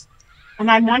clothes.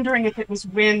 And I'm wondering if it was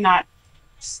when that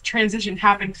transition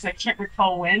happened, because I can't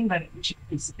recall when, but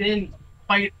it's been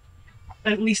quite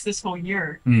at least this whole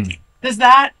year. Is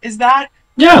that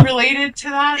related to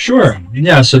that? Sure.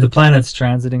 Yeah, so the planets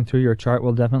transiting through your chart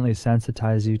will definitely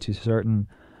sensitize you to certain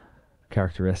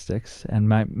characteristics and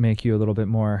might make you a little bit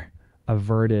more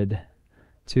averted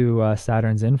to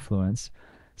Saturn's influence.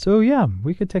 So yeah,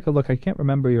 we could take a look. I can't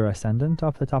remember your ascendant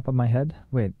off the top of my head.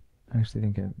 Wait, I actually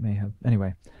think it may have.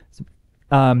 Anyway,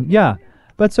 yeah.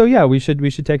 But so yeah, we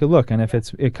should take a look. And if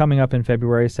it's coming up in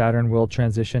February, Saturn will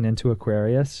transition into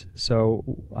Aquarius. So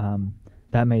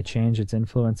that may change its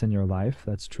influence in your life.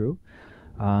 That's true.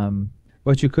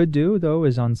 What you could do, though,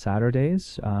 is on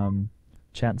Saturdays,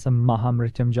 chant some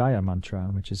Mahamrityunjaya mantra,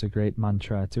 which is a great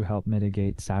mantra to help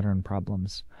mitigate Saturn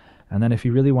problems. And then if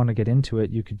you really want to get into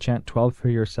it, you could chant 12 for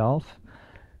yourself,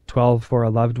 12 for a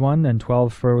loved one, and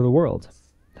 12 for the world.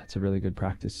 That's a really good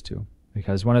practice, too.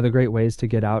 Because one of the great ways to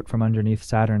get out from underneath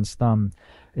Saturn's thumb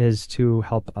is to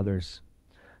help others.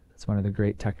 That's one of the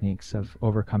great techniques of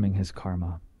overcoming his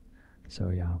karma. So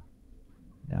yeah.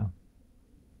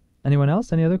 Anyone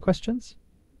else? Any other questions?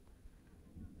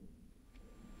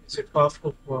 Is it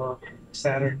possible for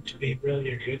Saturn to be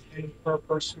really a good thing for a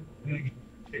person?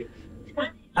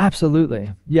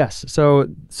 Absolutely. Yes. So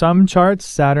some charts,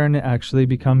 Saturn actually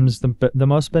becomes the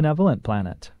most benevolent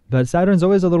planet. But Saturn's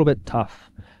always a little bit tough.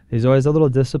 He's always a little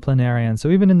disciplinarian. So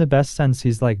even in the best sense,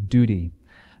 he's like duty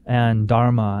and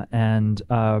dharma and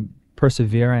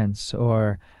perseverance,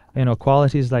 or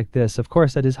qualities like this. Of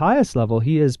course, at his highest level,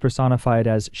 he is personified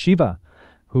as Shiva,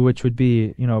 which would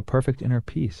be perfect inner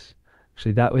peace.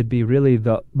 Actually, that would be really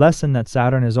the lesson that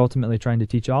Saturn is ultimately trying to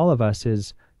teach all of us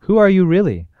is, who are you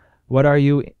really? What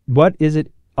is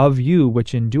it of you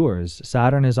which endures?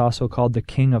 Saturn is also called the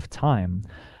king of time,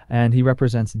 and he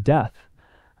represents death.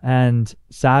 And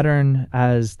Saturn,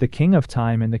 as the king of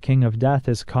time and the king of death,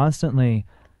 is constantly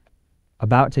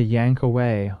about to yank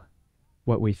away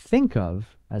what we think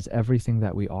of as everything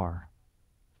that we are.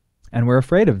 And we're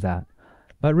afraid of that.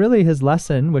 But really his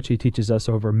lesson, which he teaches us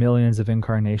over millions of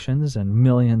incarnations and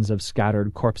millions of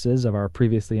scattered corpses of our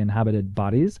previously inhabited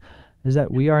bodies, is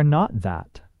that we are not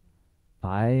that.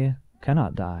 I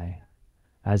cannot die.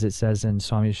 As it says in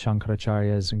Swami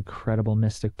Shankaracharya's incredible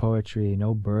mystic poetry,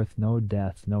 no birth, no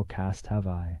death, no caste have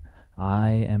I. I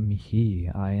am he,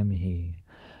 I am he.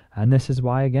 And this is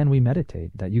why, again, we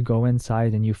meditate, that you go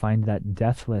inside and you find that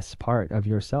deathless part of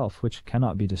yourself which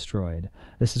cannot be destroyed.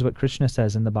 This is what Krishna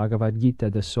says in the Bhagavad Gita,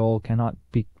 the soul cannot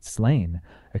be slain,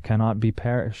 it cannot be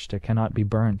perished, it cannot be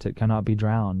burnt, it cannot be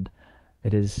drowned.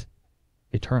 It is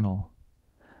eternal.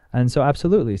 And so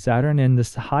absolutely, Saturn in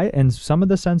some of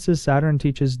the senses, Saturn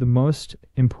teaches the most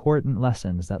important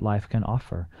lessons that life can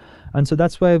offer. And so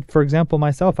that's why, for example,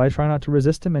 myself, I try not to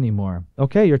resist him anymore.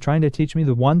 Okay, you're trying to teach me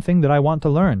the one thing that I want to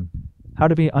learn, how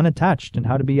to be unattached and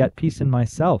how to be at peace in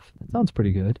myself. That sounds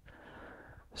pretty good.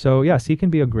 So yes, he can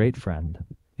be a great friend.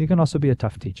 He can also be a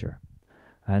tough teacher.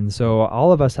 And so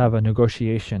all of us have a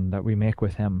negotiation that we make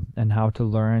with him and how to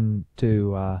learn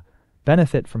to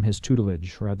benefit from his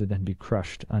tutelage rather than be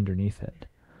crushed underneath it.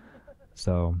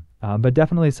 So, but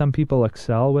definitely some people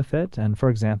excel with it. And for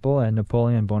example, in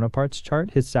Napoleon Bonaparte's chart,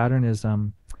 his Saturn is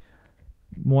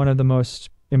one of the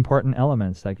most important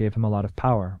elements that gave him a lot of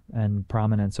power and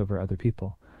prominence over other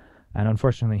people. And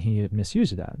unfortunately, he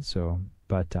misused that. So,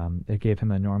 but it gave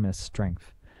him enormous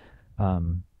strength.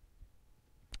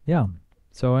 Yeah.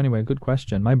 So anyway, good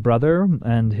question. My brother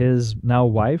and his now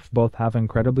wife both have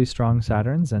incredibly strong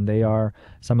Saturns, and they are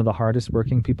some of the hardest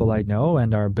working people I know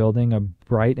and are building a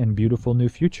bright and beautiful new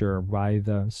future by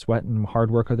the sweat and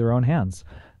hard work of their own hands.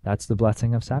 That's the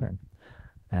blessing of Saturn.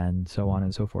 And so on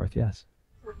and so forth, yes.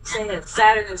 Saying that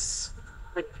Saturn is,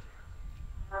 like,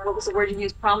 what was the word you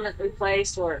used, prominently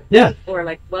placed, or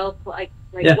like, well, like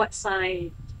what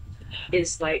sign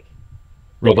is like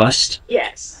robust?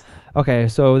 Yes. Okay,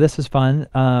 so this is fun.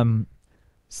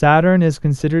 Saturn is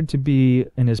considered to be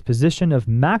in his position of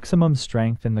maximum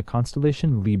strength in the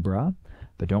constellation Libra.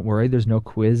 But don't worry, there's no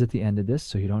quiz at the end of this,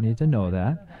 so you don't need to know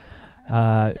that.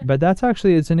 But that's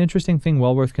actually, it's an interesting thing,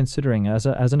 well worth considering. As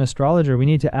an astrologer, we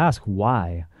need to ask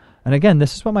why. And again,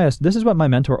 this is what my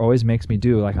mentor always makes me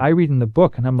do. Like, I read in the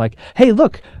book, and I'm like, hey,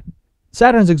 look,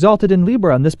 Saturn's exalted in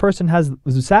Libra, and this person has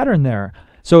Saturn there,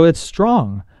 so it's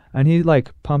strong. And he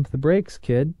like, pump the brakes,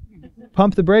 kid.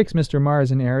 Pump the brakes, Mr.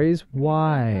 Mars and Aries.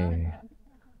 Why?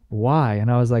 And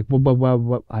I was like,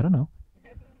 well, I don't know.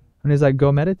 And he's like,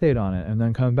 go meditate on it and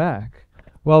then come back.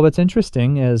 Well, what's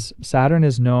interesting is Saturn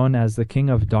is known as the king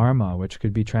of Dharma, which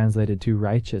could be translated to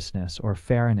righteousness or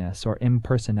fairness or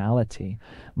impersonality.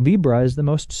 Libra is the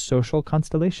most social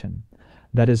constellation.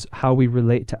 That is how we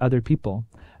relate to other people.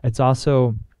 It's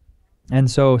also... And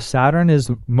so Saturn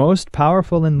is most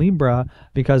powerful in Libra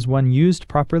because when used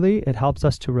properly, it helps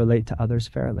us to relate to others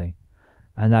fairly.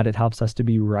 And that it helps us to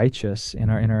be righteous in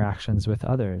our interactions with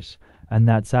others. And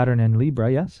that Saturn in Libra,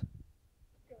 yes?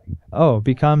 Oh,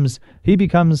 he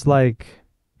becomes like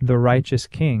the righteous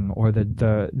king or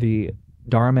the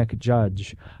dharmic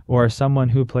judge or someone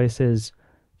who places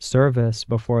service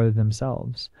before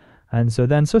themselves. And so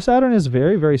Saturn is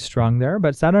very, very strong there,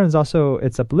 but Saturn is also,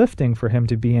 it's uplifting for him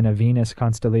to be in a Venus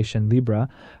constellation Libra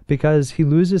because he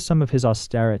loses some of his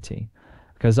austerity.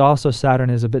 Because also Saturn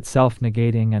is a bit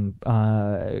self-negating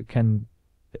and can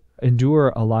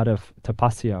endure a lot of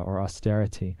tapasya or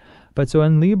austerity. But so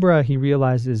in Libra, he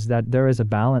realizes that there is a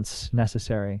balance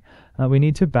necessary. We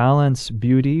need to balance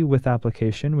beauty with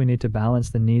application. We need to balance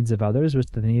the needs of others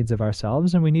with the needs of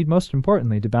ourselves. And we need, most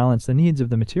importantly, to balance the needs of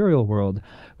the material world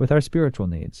with our spiritual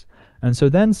needs. And so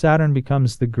then Saturn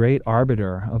becomes the great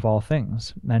arbiter of all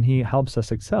things, and he helps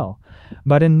us excel.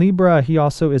 But in Libra, he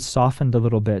also is softened a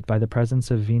little bit by the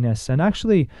presence of Venus. And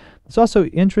actually, it's also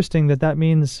interesting that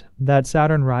means that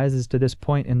Saturn rises to this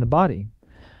point in the body.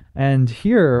 And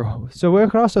here, so we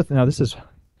could also, now this is,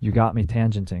 you got me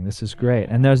tangenting, this is great.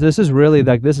 And this is really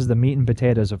like, this is the meat and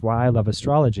potatoes of why I love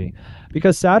astrology.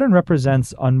 Because Saturn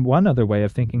represents, on one other way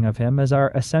of thinking of him, as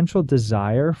our essential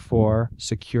desire for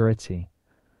security.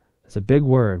 It's a big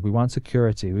word. We want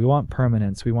security. We want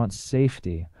permanence. We want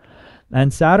safety.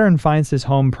 And Saturn finds his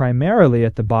home primarily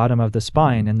at the bottom of the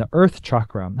spine in the Earth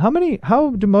chakra.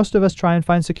 How do most of us try and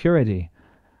find security?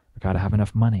 We got to have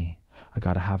enough money. I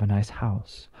got to have a nice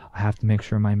house. I have to make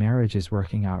sure my marriage is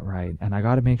working out right. And I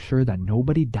got to make sure that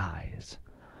nobody dies.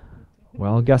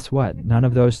 Well, guess what? None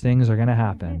of those things are going to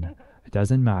happen. It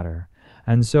doesn't matter.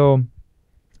 And so,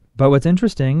 but what's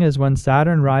interesting is when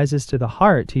Saturn rises to the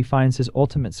heart, he finds his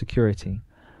ultimate security.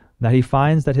 That he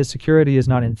finds that his security is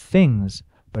not in things,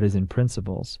 but is in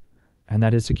principles. And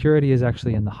that his security is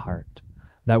actually in the heart.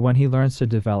 That when he learns to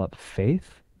develop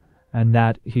faith, and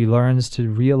that he learns to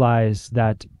realize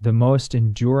that the most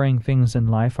enduring things in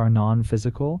life are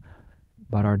non-physical,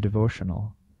 but are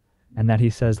devotional. And that he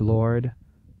says, Lord,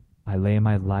 I lay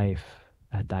my life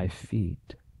at thy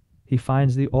feet. He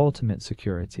finds the ultimate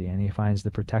security, and he finds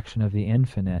the protection of the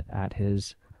infinite at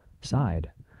his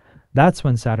side. That's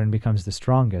when Saturn becomes the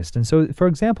strongest. And so, for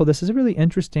example, this is a really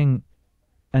interesting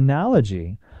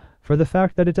analogy for the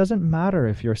fact that it doesn't matter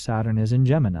if your Saturn is in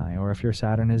Gemini or if your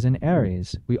Saturn is in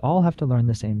Aries. We all have to learn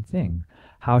the same thing,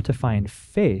 how to find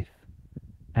faith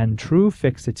and true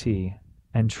fixity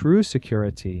and true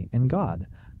security in God.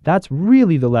 That's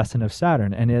really the lesson of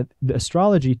Saturn, and the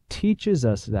astrology teaches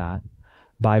us that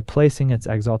by placing its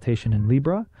exaltation in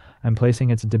Libra and placing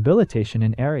its debilitation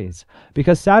in Aries.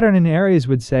 Because Saturn in Aries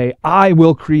would say, I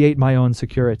will create my own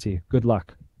security. Good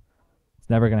luck.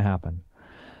 It's never going to happen.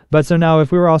 But so now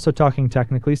if we were also talking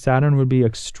technically, Saturn would be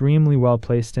extremely well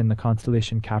placed in the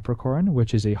constellation Capricorn,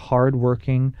 which is a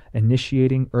hard-working,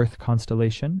 initiating Earth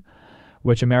constellation,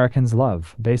 which Americans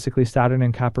love. Basically, Saturn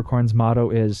in Capricorn's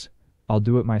motto is, I'll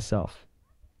do it myself.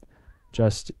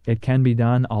 Just, it can be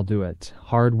done, I'll do it.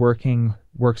 Hard-working,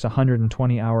 works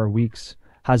 120-hour weeks,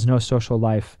 has no social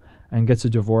life, and gets a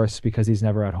divorce because he's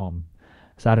never at home.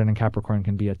 Saturn in Capricorn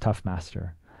can be a tough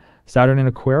master. Saturn in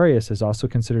Aquarius is also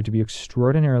considered to be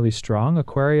extraordinarily strong.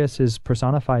 Aquarius is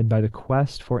personified by the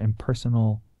quest for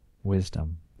impersonal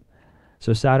wisdom.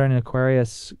 So Saturn in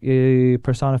Aquarius,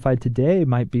 personified today,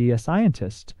 might be a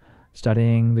scientist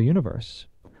studying the universe,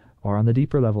 or on the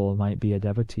deeper level might be a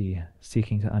devotee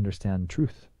seeking to understand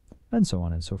truth, and so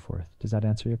on and so forth. Does that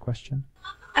answer your question?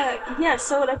 Yeah,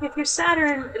 so like if your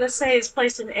Saturn, let's say, is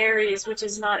placed in Aries, which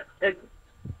is not a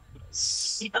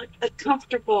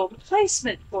comfortable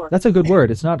placement for it. That's a good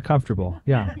word. It's not comfortable.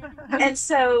 Yeah. And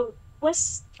so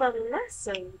what's the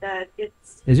lesson that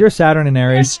it's... Is your Saturn in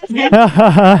Aries?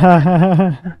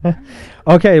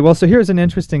 Okay, well, so here's an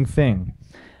interesting thing.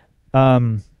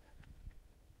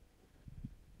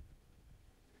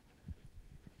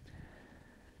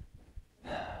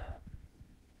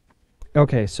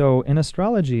 Okay, so in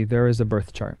astrology, there is a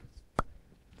birth chart.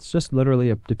 It's just literally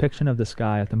a depiction of the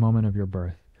sky at the moment of your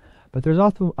birth. But there's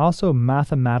also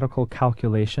mathematical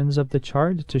calculations of the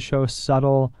chart to show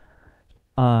subtler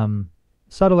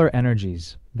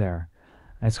energies there.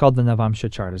 And it's called the Navamsha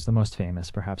chart. It's the most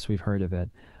famous. Perhaps we've heard of it.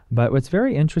 But what's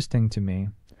very interesting to me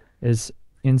is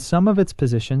in some of its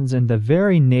positions, in the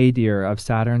very nadir of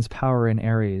Saturn's power in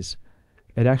Aries,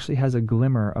 it actually has a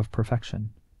glimmer of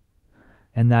perfection.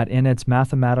 And that in its in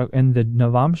the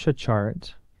Navamsha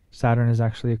chart, Saturn is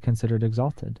actually considered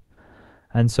exalted.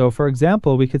 And so, for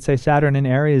example, we could say Saturn in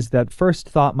Aries, that first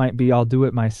thought might be, I'll do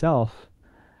it myself.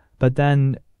 But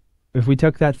then if we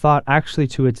took that thought actually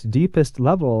to its deepest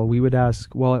level, we would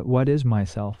ask, well, what is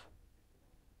myself?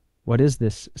 What is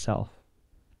this self?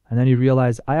 And then you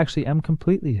realize, I actually am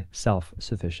completely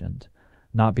self-sufficient.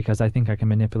 Not because I think I can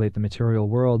manipulate the material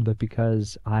world, but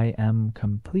because I am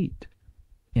complete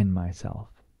in myself.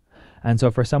 And so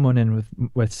for someone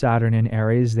with Saturn in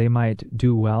Aries, they might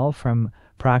do well from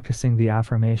practicing the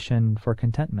affirmation for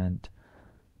contentment.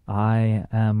 I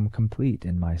am complete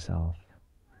in myself.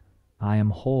 I am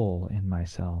whole in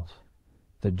myself.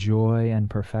 The joy and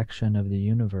perfection of the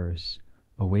universe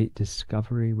await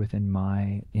discovery within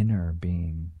my inner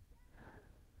being.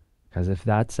 Because if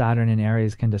that Saturn in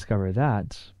Aries can discover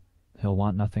that, he'll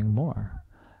want nothing more.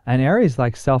 And Aries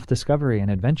likes self-discovery and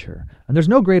adventure. And there's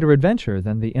no greater adventure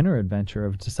than the inner adventure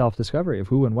of self-discovery of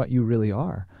who and what you really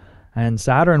are. And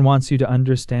Saturn wants you to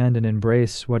understand and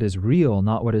embrace what is real,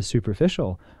 not what is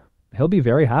superficial. He'll be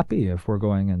very happy if we're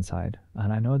going inside.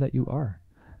 And I know that you are.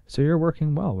 So you're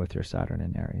working well with your Saturn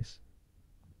in Aries.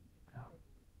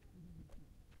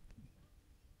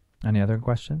 Any other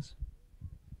questions?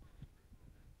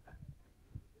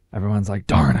 Everyone's like,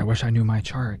 darn, I wish I knew my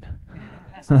chart.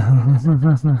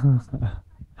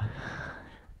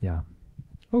 Yeah.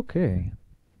 Okay.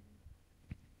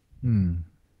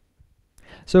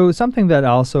 So something that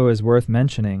also is worth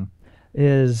mentioning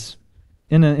is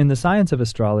in the science of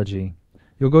astrology,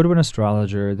 you'll go to an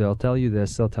astrologer, they'll tell you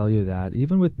this, they'll tell you that,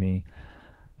 even with me.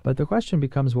 But the question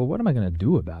becomes, well, what am I going to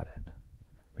do about it?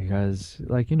 Because,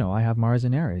 I have Mars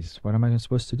in Aries. What am I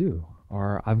supposed to do?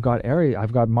 Or I've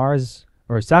got Mars,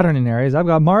 or Saturn in Aries, I've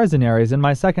got Mars in Aries in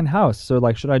my second house. So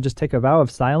like, should I just take a vow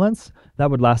of silence? That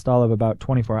would last all of about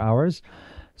 24 hours.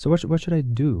 So what should I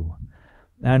do?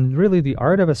 And really the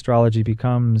art of astrology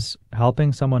becomes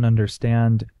helping someone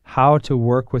understand how to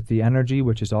work with the energy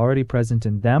which is already present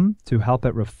in them to help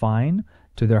it refine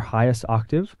to their highest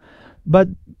octave. But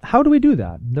how do we do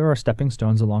that? There are stepping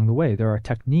stones along the way. There are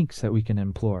techniques that we can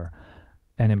employ.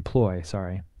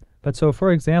 But so,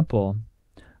 for example,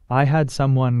 I had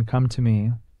someone come to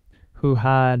me who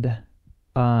had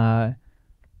the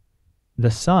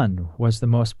sun was the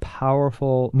most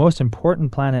powerful, most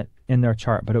important planet in their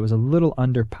chart, but it was a little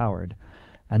underpowered.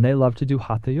 And they love to do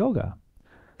hatha yoga.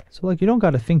 So like, you don't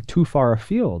got to think too far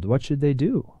afield. What should they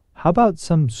do? How about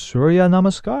some Surya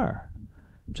Namaskar?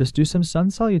 Just do some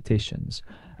sun salutations.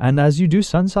 And as you do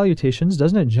sun salutations,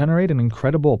 doesn't it generate an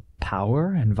incredible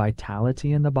power and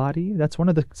vitality in the body? That's one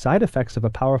of the side effects of a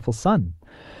powerful sun.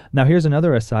 Now here's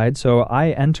another aside. So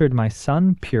I entered my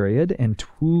sun period in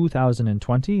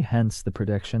 2020, hence the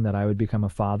prediction that I would become a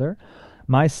father.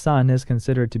 My sun is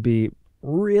considered to be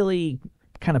really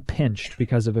kind of pinched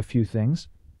because of a few things.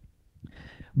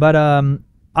 But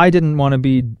I didn't want to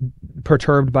be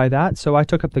perturbed by that, so I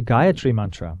took up the Gayatri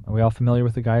mantra. Are we all familiar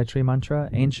with the Gayatri mantra?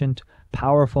 Ancient,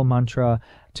 powerful mantra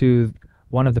to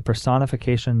one of the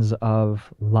personifications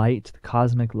of light,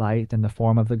 cosmic light, in the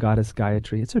form of the goddess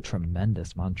Gayatri. It's a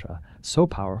tremendous mantra, so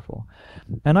powerful.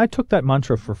 And I took that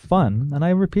mantra for fun, and I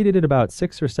repeated it about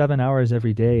 6 or 7 hours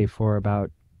every day for about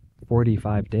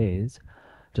 45 days,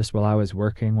 just while I was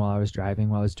working, while I was driving,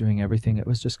 while I was doing everything. It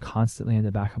was just constantly in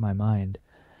the back of my mind.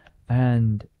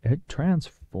 And it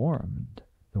transformed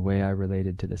the way I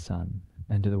related to the sun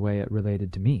and to the way it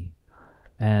related to me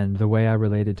and the way I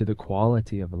related to the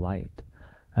quality of light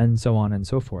and so on and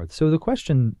so forth. So the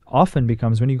question often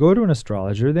becomes, when you go to an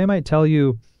astrologer, they might tell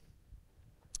you,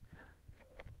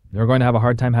 you're going to have a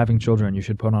hard time having children, you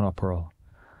should put on a pearl.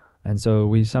 And so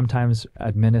we sometimes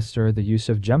administer the use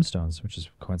of gemstones, which is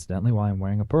coincidentally why I'm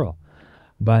wearing a pearl.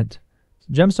 But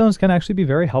gemstones can actually be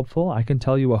very helpful. I can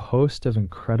tell you a host of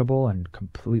incredible and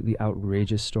completely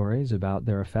outrageous stories about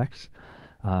their effects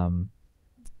from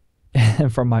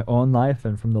my own life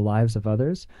and from the lives of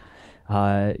others.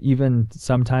 Even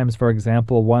sometimes, for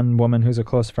example, one woman who's a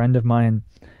close friend of mine,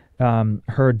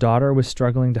 her daughter was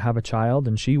struggling to have a child,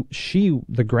 and she,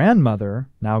 the grandmother,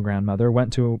 now grandmother,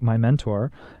 went to my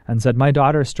mentor and said, my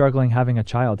daughter is struggling having a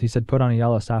child. He said, put on a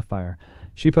yellow sapphire.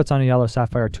 She puts on a yellow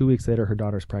sapphire. 2 weeks later, her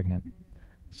daughter's pregnant.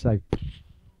 It's like,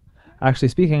 actually,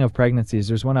 speaking of pregnancies,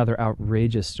 there's one other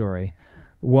outrageous story.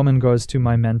 A woman goes to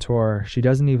my mentor. She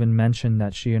doesn't even mention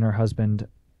that she and her husband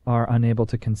are unable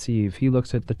to conceive. He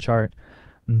looks at the chart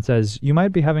and says, you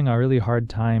might be having a really hard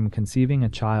time conceiving a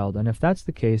child, and if that's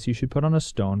the case, you should put on a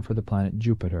stone for the planet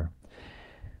Jupiter.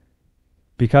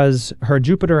 Because her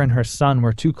Jupiter and her sun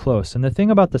were too close. And the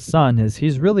thing about the sun is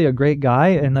he's really a great guy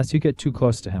unless you get too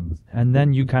close to him, and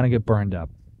then you kind of get burned up.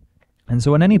 And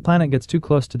so when any planet gets too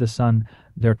close to the sun,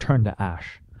 they're turned to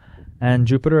ash. And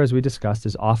Jupiter, as we discussed,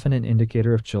 is often an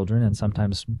indicator of children, and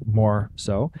sometimes more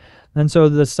so. And so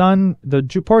the sun,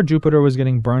 poor Jupiter was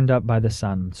getting burned up by the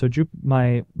sun. So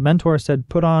my mentor said,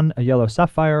 put on a yellow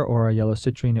sapphire or a yellow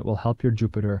citrine. It will help your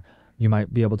Jupiter. You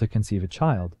might be able to conceive a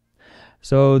child.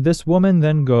 So this woman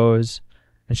then goes,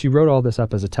 and she wrote all this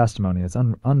up as a testimony. It's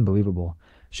unbelievable.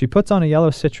 She puts on a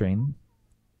yellow citrine.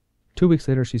 2 weeks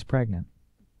later, she's pregnant.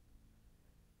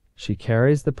 She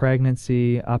carries the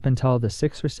pregnancy up until the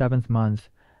 6th or 7th month,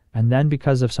 and then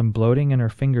because of some bloating in her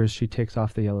fingers, she takes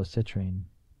off the yellow citrine.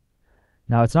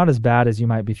 Now, it's not as bad as you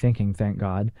might be thinking, thank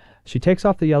God. She takes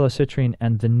off the yellow citrine,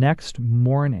 and the next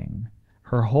morning,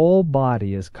 her whole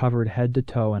body is covered head to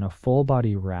toe in a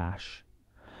full-body rash.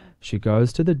 She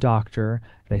goes to the doctor.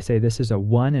 They say this is a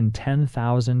 1 in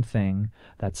 10,000 thing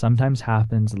that sometimes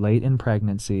happens late in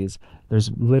pregnancies. There's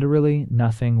literally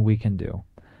nothing we can do.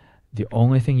 The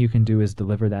only thing you can do is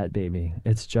deliver that baby.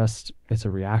 It's a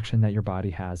reaction that your body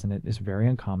has, and it is very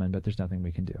uncommon, but there's nothing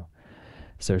we can do.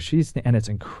 So and it's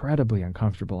incredibly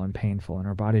uncomfortable and painful, and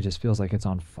her body just feels like it's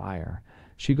on fire.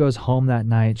 She goes home that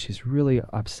night. She's really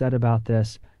upset about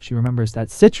this. She remembers that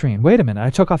citrine. Wait a minute, I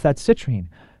took off that citrine.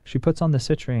 She puts on the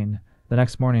citrine. The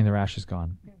next morning, the rash is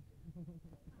gone.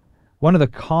 One of the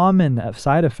common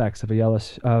side effects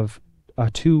of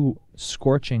a too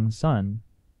scorching sun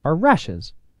are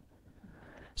rashes.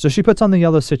 So she puts on the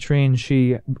yellow citrine.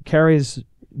 She carries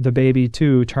the baby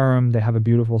to term. They have a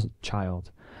beautiful child.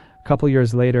 A couple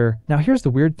years later, now here's the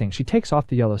weird thing. She takes off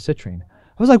the yellow citrine.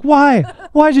 was like, why?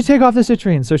 Why'd you take off the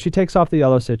citrine? So she takes off the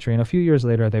yellow citrine. A few years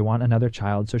later, they want another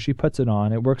child. So she puts it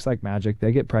on. It works like magic.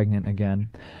 They get pregnant again.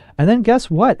 And then guess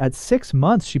what? At 6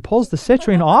 months, she pulls the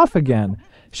citrine off again.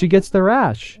 She gets the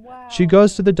rash. Wow. She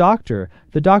goes to the doctor.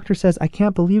 The doctor says, I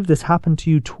can't believe this happened to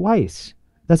you twice.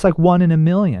 That's like 1 in a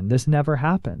million. This never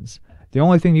happens. The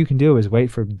only thing you can do is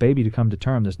wait for baby to come to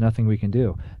term. There's nothing we can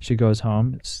do. She goes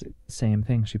home. Same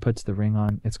thing. She puts the ring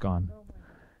on. It's gone.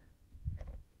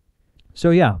 So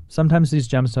yeah, sometimes these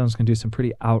gemstones can do some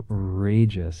pretty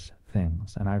outrageous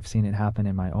things. And I've seen it happen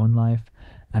in my own life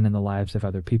and in the lives of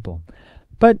other people.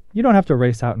 But you don't have to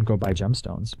race out and go buy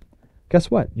gemstones. Guess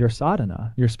what? Your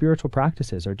sadhana, your spiritual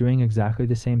practices are doing exactly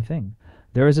the same thing.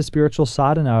 There is a spiritual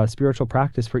sadhana, a spiritual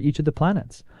practice for each of the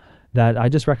planets. That I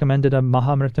just recommended a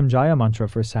Mahamrityunjaya mantra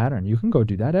for Saturn. You can go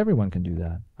do that. Everyone can do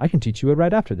that. I can teach you it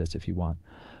right after this if you want.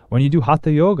 When you do Hatha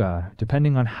Yoga,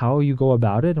 depending on how you go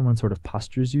about it and what sort of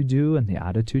postures you do and the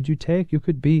attitude you take, you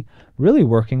could be really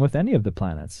working with any of the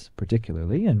planets,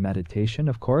 particularly. And meditation,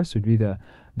 of course, would be the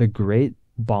great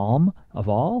balm of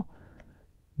all.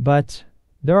 But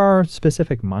there are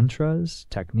specific mantras,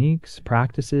 techniques,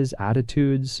 practices,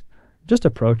 attitudes, just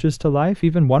approaches to life.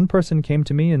 Even one person came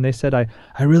to me and they said, I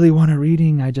really want a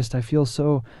reading. I feel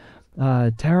so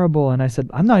terrible. And I said,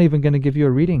 I'm not even going to give you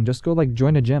a reading. Just go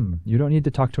join a gym. You don't need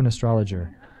to talk to an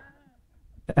astrologer.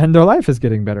 And their life is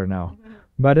getting better now.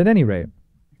 But at any rate,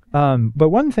 but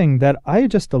one thing that I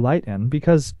just delight in,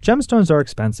 because gemstones are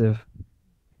expensive,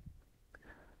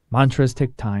 mantras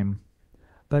take time,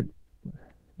 but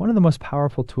one of the most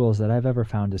powerful tools that I've ever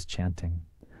found is chanting.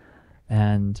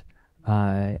 And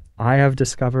I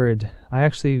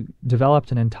actually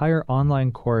developed an entire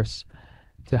online course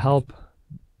to help,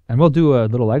 and we'll do a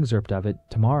little excerpt of it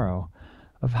tomorrow,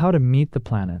 of how to meet the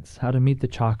planets, how to meet the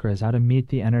chakras, how to meet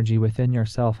the energy within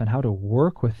yourself, and how to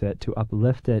work with it to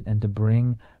uplift it and to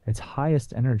bring its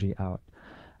highest energy out.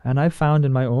 And I've found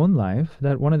in my own life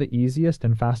that one of the easiest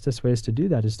and fastest ways to do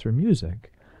that is through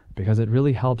music, because it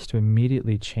really helps to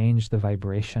immediately change the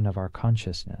vibration of our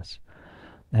consciousness.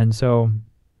 And so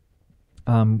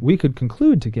we could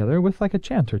conclude together with a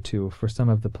chant or two for some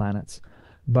of the planets,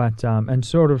 but and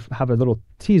sort of have a little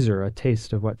teaser, a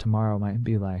taste of what tomorrow might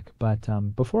be like. But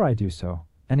before I do so,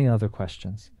 any other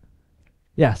questions?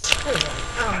 Yes?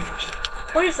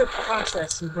 What is the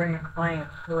process you bring a client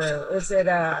through? Is it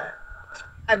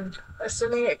I'm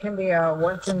assuming it can be a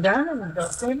once and done and go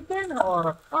same again, or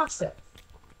a process?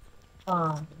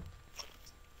 What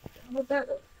that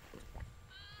is?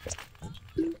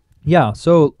 Yeah,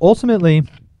 so ultimately,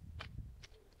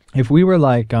 if we were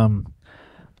like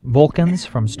Vulcans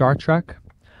from Star Trek,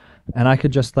 and I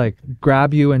could just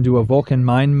grab you and do a Vulcan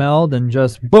mind meld and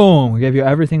just boom, give you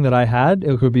everything that I had,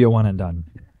 it could be a one and done.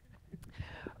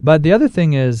 But the other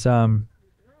thing is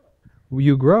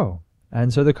you grow.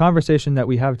 And so the conversation that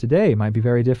we have today might be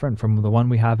very different from the one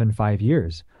we have in 5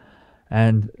 years.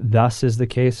 And thus is the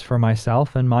case for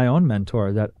myself and my own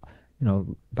mentor, that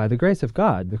by the grace of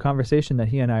God, the conversation that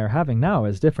he and I are having now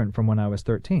is different from when I was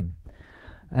 13.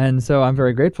 And so I'm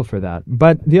very grateful for that.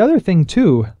 But the other thing,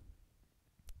 too,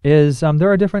 is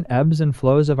there are different ebbs and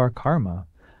flows of our karma.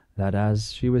 That,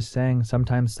 as she was saying,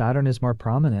 sometimes Saturn is more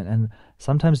prominent. And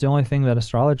sometimes the only thing that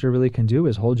astrologer really can do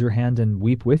is hold your hand and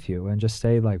weep with you and just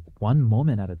say, one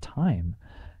moment at a time.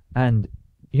 And,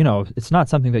 it's not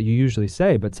something that you usually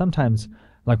say, but sometimes...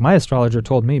 my astrologer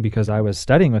told me, because I was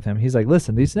studying with him, he's like,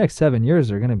 listen, these next 7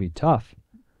 years are going to be tough.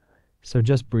 So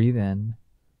just breathe in,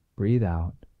 breathe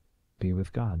out, be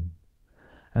with God.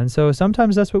 And so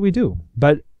sometimes that's what we do.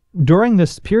 But during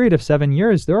this period of 7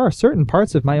 years, there are certain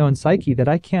parts of my own psyche that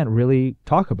I can't really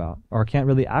talk about or can't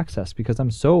really access because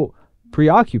I'm so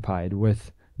preoccupied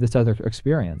with this other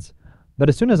experience. But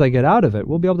as soon as I get out of it,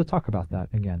 we'll be able to talk about that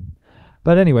again.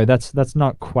 But anyway, that's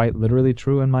not quite literally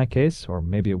true in my case, or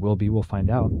maybe it will be, we'll find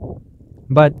out.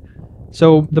 But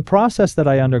so the process that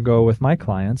I undergo with my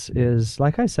clients is,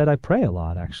 like I said, I pray a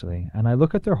lot actually, and I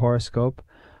look at their horoscope,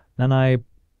 and I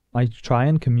try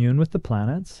and commune with the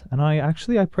planets, and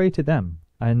I pray to them.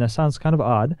 And that sounds kind of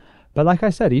odd, but like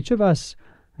I said, each of us,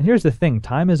 and here's the thing,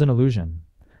 time is an illusion.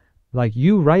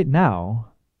 You right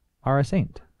now are a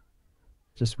saint.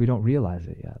 Just we don't realize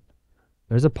it yet.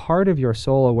 There's a part of your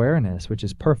soul awareness which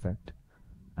is perfect.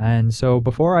 And so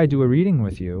before I do a reading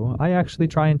with you, I actually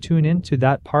try and tune into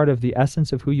that part of the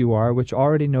essence of who you are, which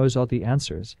already knows all the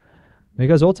answers.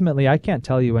 Because ultimately, I can't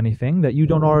tell you anything that you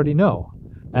don't already know.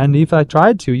 And if I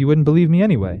tried to, you wouldn't believe me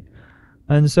anyway.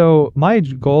 And so my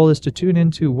goal is to tune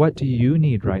into, what do you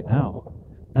need right now?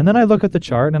 And then I look at the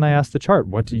chart and I ask the chart,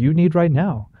 what do you need right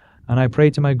now? And I pray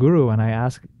to my guru and I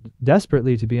ask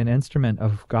desperately to be an instrument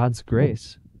of God's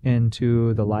grace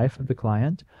into the life of the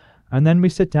client. And then we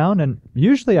sit down, and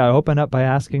usually I open up by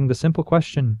asking the simple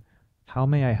question, how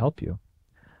may I help you?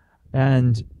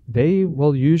 And they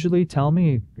will usually tell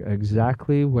me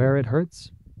exactly where it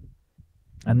hurts.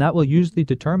 And that will usually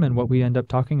determine what we end up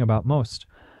talking about most.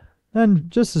 And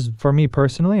just as for me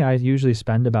personally, I usually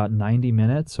spend about 90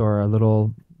 minutes or a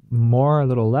little more, a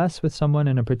little less with someone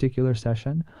in a particular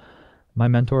session. My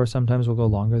mentor sometimes will go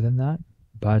longer than that.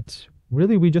 But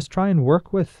really, we just try and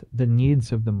work with the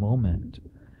needs of the moment.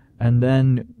 And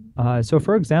then, so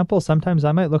for example, sometimes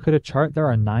I might look at a chart, there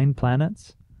are 9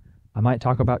 planets. I might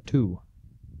talk about 2.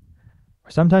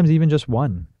 Or sometimes even just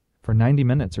 1 for 90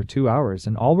 minutes or 2 hours.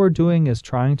 And all we're doing is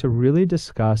trying to really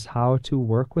discuss how to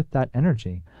work with that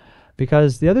energy.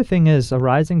 Because the other thing is, a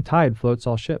rising tide floats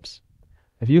all ships.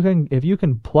 If you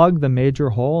can plug the major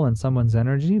hole in someone's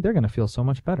energy, they're going to feel so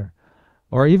much better.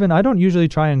 Or even, I don't usually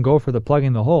try and go for the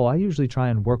plugging the hole. I usually try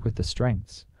and work with the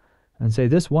strengths and say,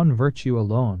 this one virtue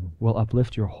alone will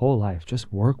uplift your whole life.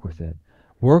 Just work with it.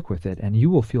 Work with it, and you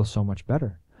will feel so much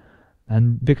better.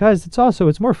 And because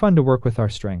it's more fun to work with our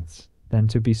strengths than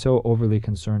to be so overly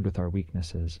concerned with our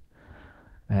weaknesses.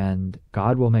 And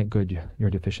God will make good your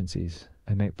deficiencies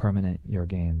and make permanent your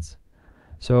gains.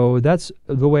 So that's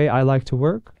the way I like to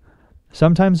work.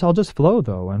 Sometimes I'll just flow,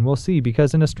 though, and we'll see,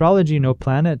 because in astrology, no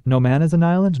man is an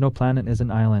island, no planet is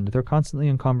an island. They're constantly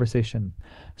in conversation.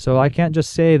 So I can't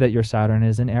just say that your Saturn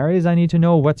is in Aries. I need to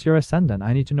know what's your ascendant.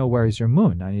 I need to know where is your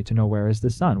moon. I need to know where is the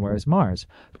sun, where is Mars,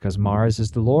 because Mars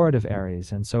is the lord of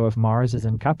Aries. And so if Mars is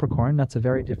in Capricorn, that's a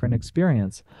very different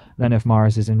experience than if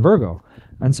Mars is in Virgo,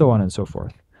 and so on and so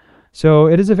forth. So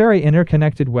it is a very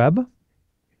interconnected web.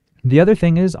 The other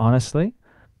thing is, honestly,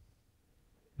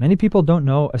 many people don't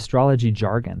know astrology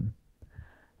jargon.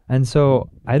 And so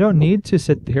I don't need to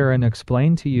sit here and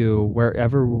explain to you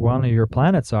wherever one of your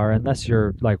planets are, unless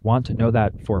you're want to know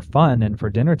that for fun and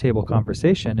for dinner table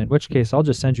conversation, in which case I'll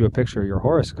just send you a picture of your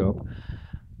horoscope.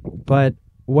 But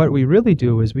what we really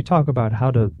do is we talk about how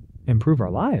to improve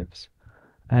our lives.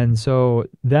 And so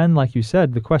then, like you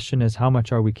said, the question is, how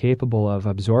much are we capable of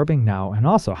absorbing now? And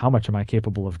also, how much am I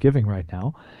capable of giving right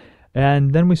now?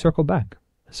 And then we circle back.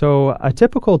 So a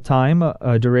typical time,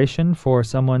 a duration for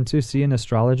someone to see an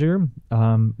astrologer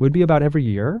would be about every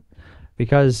year,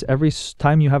 because every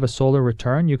time you have a solar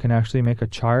return, you can actually make a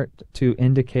chart to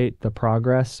indicate the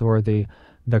progress or the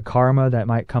karma that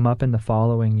might come up in the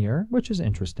following year, which is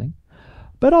interesting.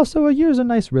 But also a year is a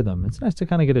nice rhythm. It's nice to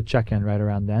kind of get a check-in right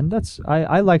around then.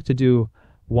 I like to do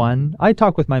one. I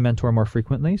talk with my mentor more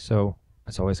frequently, so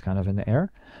it's always kind of in the air.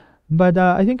 But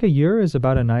I think a year is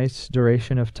about a nice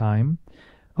duration of time.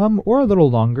 Or a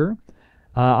little longer.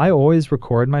 I always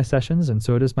record my sessions, and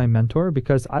so does my mentor,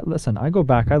 because I go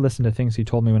back, I listen to things he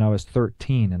told me when I was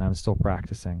 13, and I'm still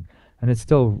practicing, and it's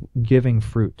still giving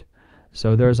fruit.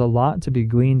 So there's a lot to be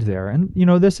gleaned there. And,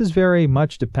 this is very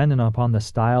much dependent upon the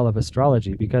style of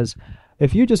astrology, because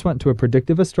if you just went to a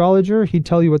predictive astrologer, he'd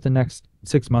tell you what the next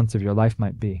 6 months of your life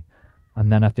might be.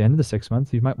 And then at the end of the 6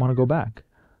 months, you might want to go back.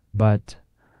 But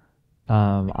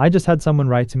I just had someone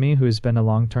write to me who's been a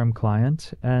long-term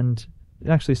client, and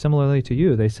actually similarly to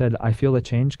you, they said, I feel a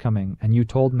change coming, and you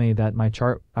told me that my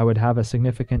chart, I would have a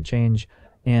significant change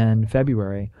in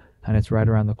February, and it's right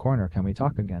around the corner. Can we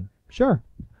talk again? Sure.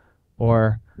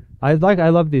 Or I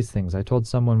love these things. I told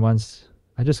someone once,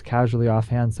 I just casually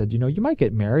offhand said, you might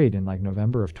get married in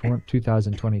November of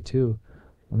 2022.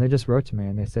 And they just wrote to me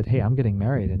and they said, hey, I'm getting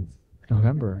married in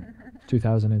November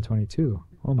 2022.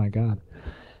 Oh my God.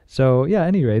 So yeah,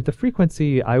 anyway, the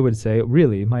frequency, I would say,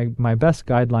 really, my best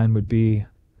guideline would be,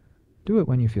 do it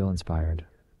when you feel inspired.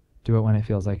 Do it when it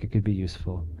feels like it could be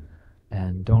useful.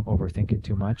 And don't overthink it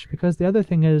too much. Because the other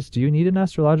thing is, do you need an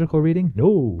astrological reading?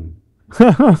 No.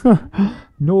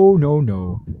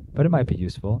 No. But it might be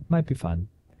useful. It might be fun.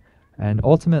 And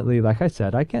ultimately, like I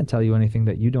said, I can't tell you anything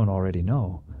that you don't already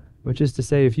know. Which is to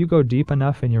say, if you go deep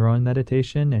enough in your own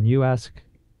meditation and you ask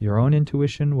your own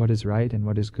intuition what is right and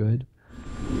what is good,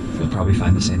 you'll probably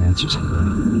find the same answers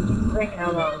anyway. Bring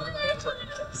out all the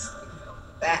differences.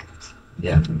 That.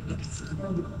 Yeah.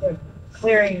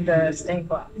 Clearing the stained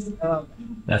glass.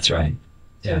 That's right.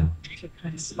 Yeah. To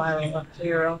kind of spiral up to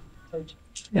your own.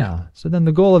 Yeah. So then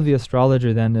the goal of the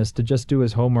astrologer then is to just do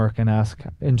his homework and ask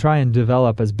and try and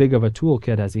develop as big of a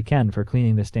toolkit as he can for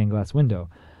cleaning the stained glass window.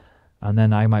 And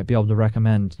then I might be able to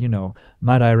recommend,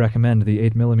 might I recommend the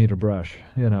 8mm brush,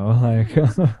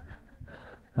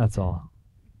 that's all.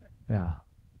 Yeah.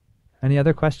 Any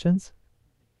other questions?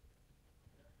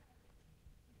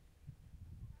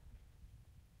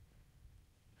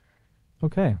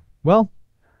 Okay. Well,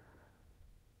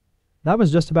 that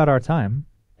was just about our time.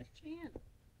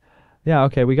 Yeah,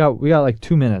 okay, we got like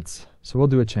 2 minutes, so we'll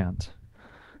do a chant.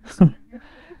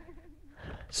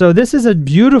 So this is a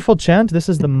beautiful chant. This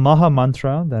is the Maha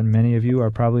Mantra that many of you are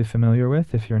probably familiar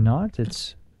with. If you're not,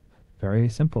 it's very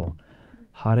simple.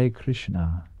 Hare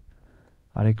Krishna,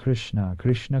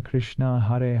 Krishna Krishna,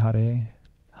 Hare Hare,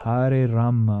 Hare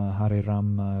Rama,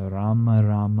 Rama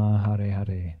Rama, Hare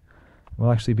Hare.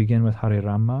 We'll actually begin with Hare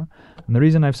Rama. And the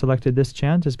reason I've selected this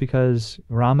chant is because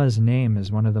Rama's name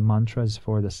is one of the mantras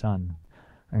for the sun.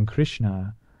 And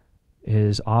Krishna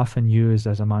is often used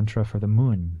as a mantra for the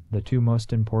moon, the two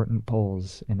most important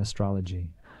poles in astrology.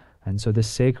 And so this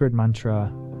sacred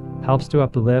mantra helps to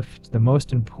uplift the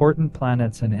most important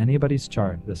planets in anybody's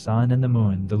chart, the sun and the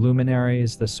moon, the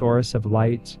luminaries, the source of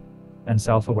light and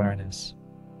self-awareness.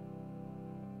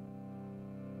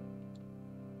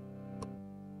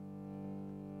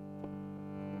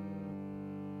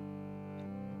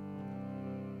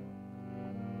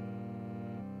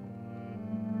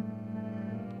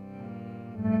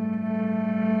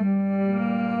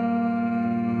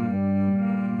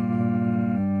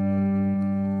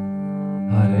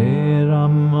 Hare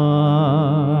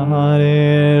Rama,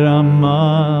 Hare Rama,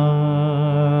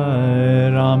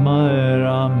 Rama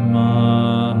Rama,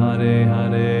 Hare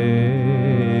Hare,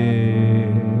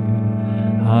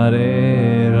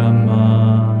 Hare Rama,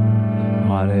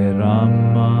 Hare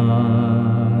Rama,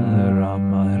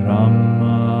 Rama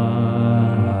Rama,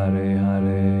 Hare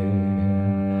Hare,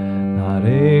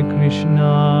 Hare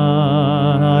Krishna,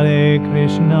 Hare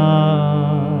Krishna,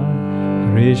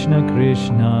 Krishna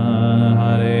Krishna,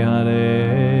 Hare Hare,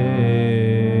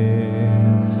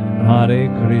 Hare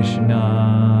Krishna,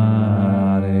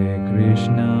 Hare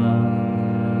Krishna,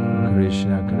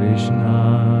 Krishna Krishna,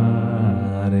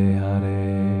 Hare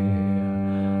Hare,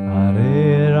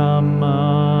 Hare Rama,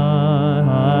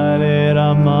 Hare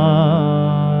Rama,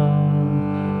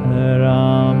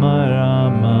 Rama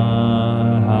Rama,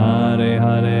 Hare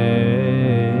Hare,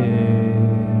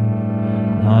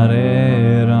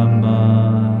 Hare Rama,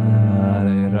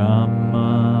 Hare Rama,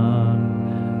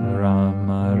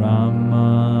 Rama Rama,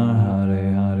 Hare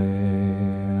Hare,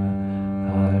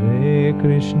 Hare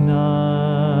Krishna,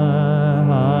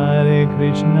 Hare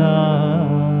Krishna,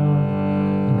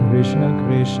 Krishna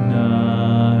Krishna,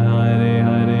 Hare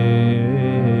Hare,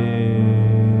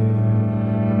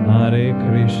 Hare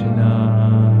Krishna,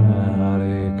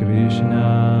 Hare Krishna,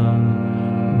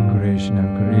 Krishna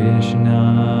Krishna,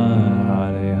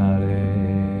 Hare Hare,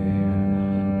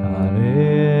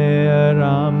 Hare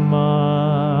Rama,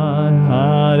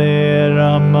 Hare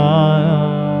Rama,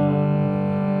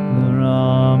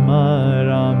 Rama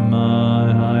Rama,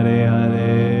 Hare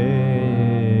Hare,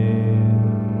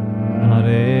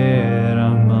 Hare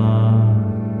Rama,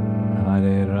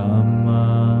 Hare Rama,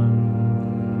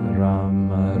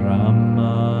 Rama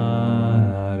Rama,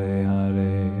 Hare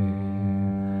Hare,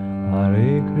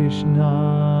 Hare Krishna,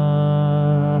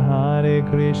 Hare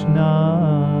Krishna,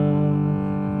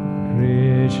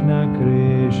 Krishna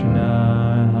Krishna,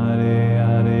 Hare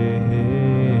Hare,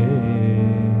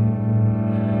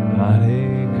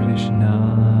 Hare Krishna,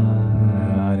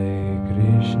 Hare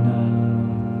Krishna,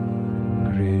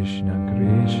 Krishna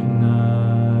Krishna,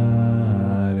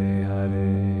 Hare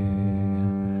Hare,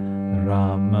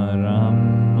 Rama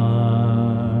Rama,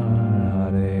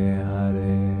 Hare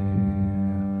Hare,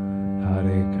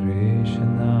 Hare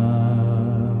Krishna,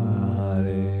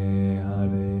 Hare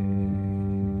Hare.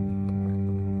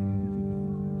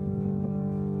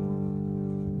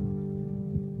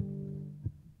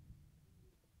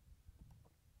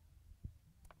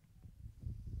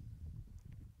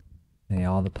 May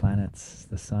all the planets,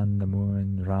 the sun, the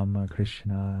moon, Rama,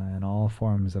 Krishna, and all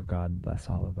forms of God bless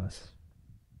all of us.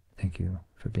 Thank you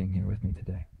for being here with me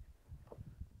today.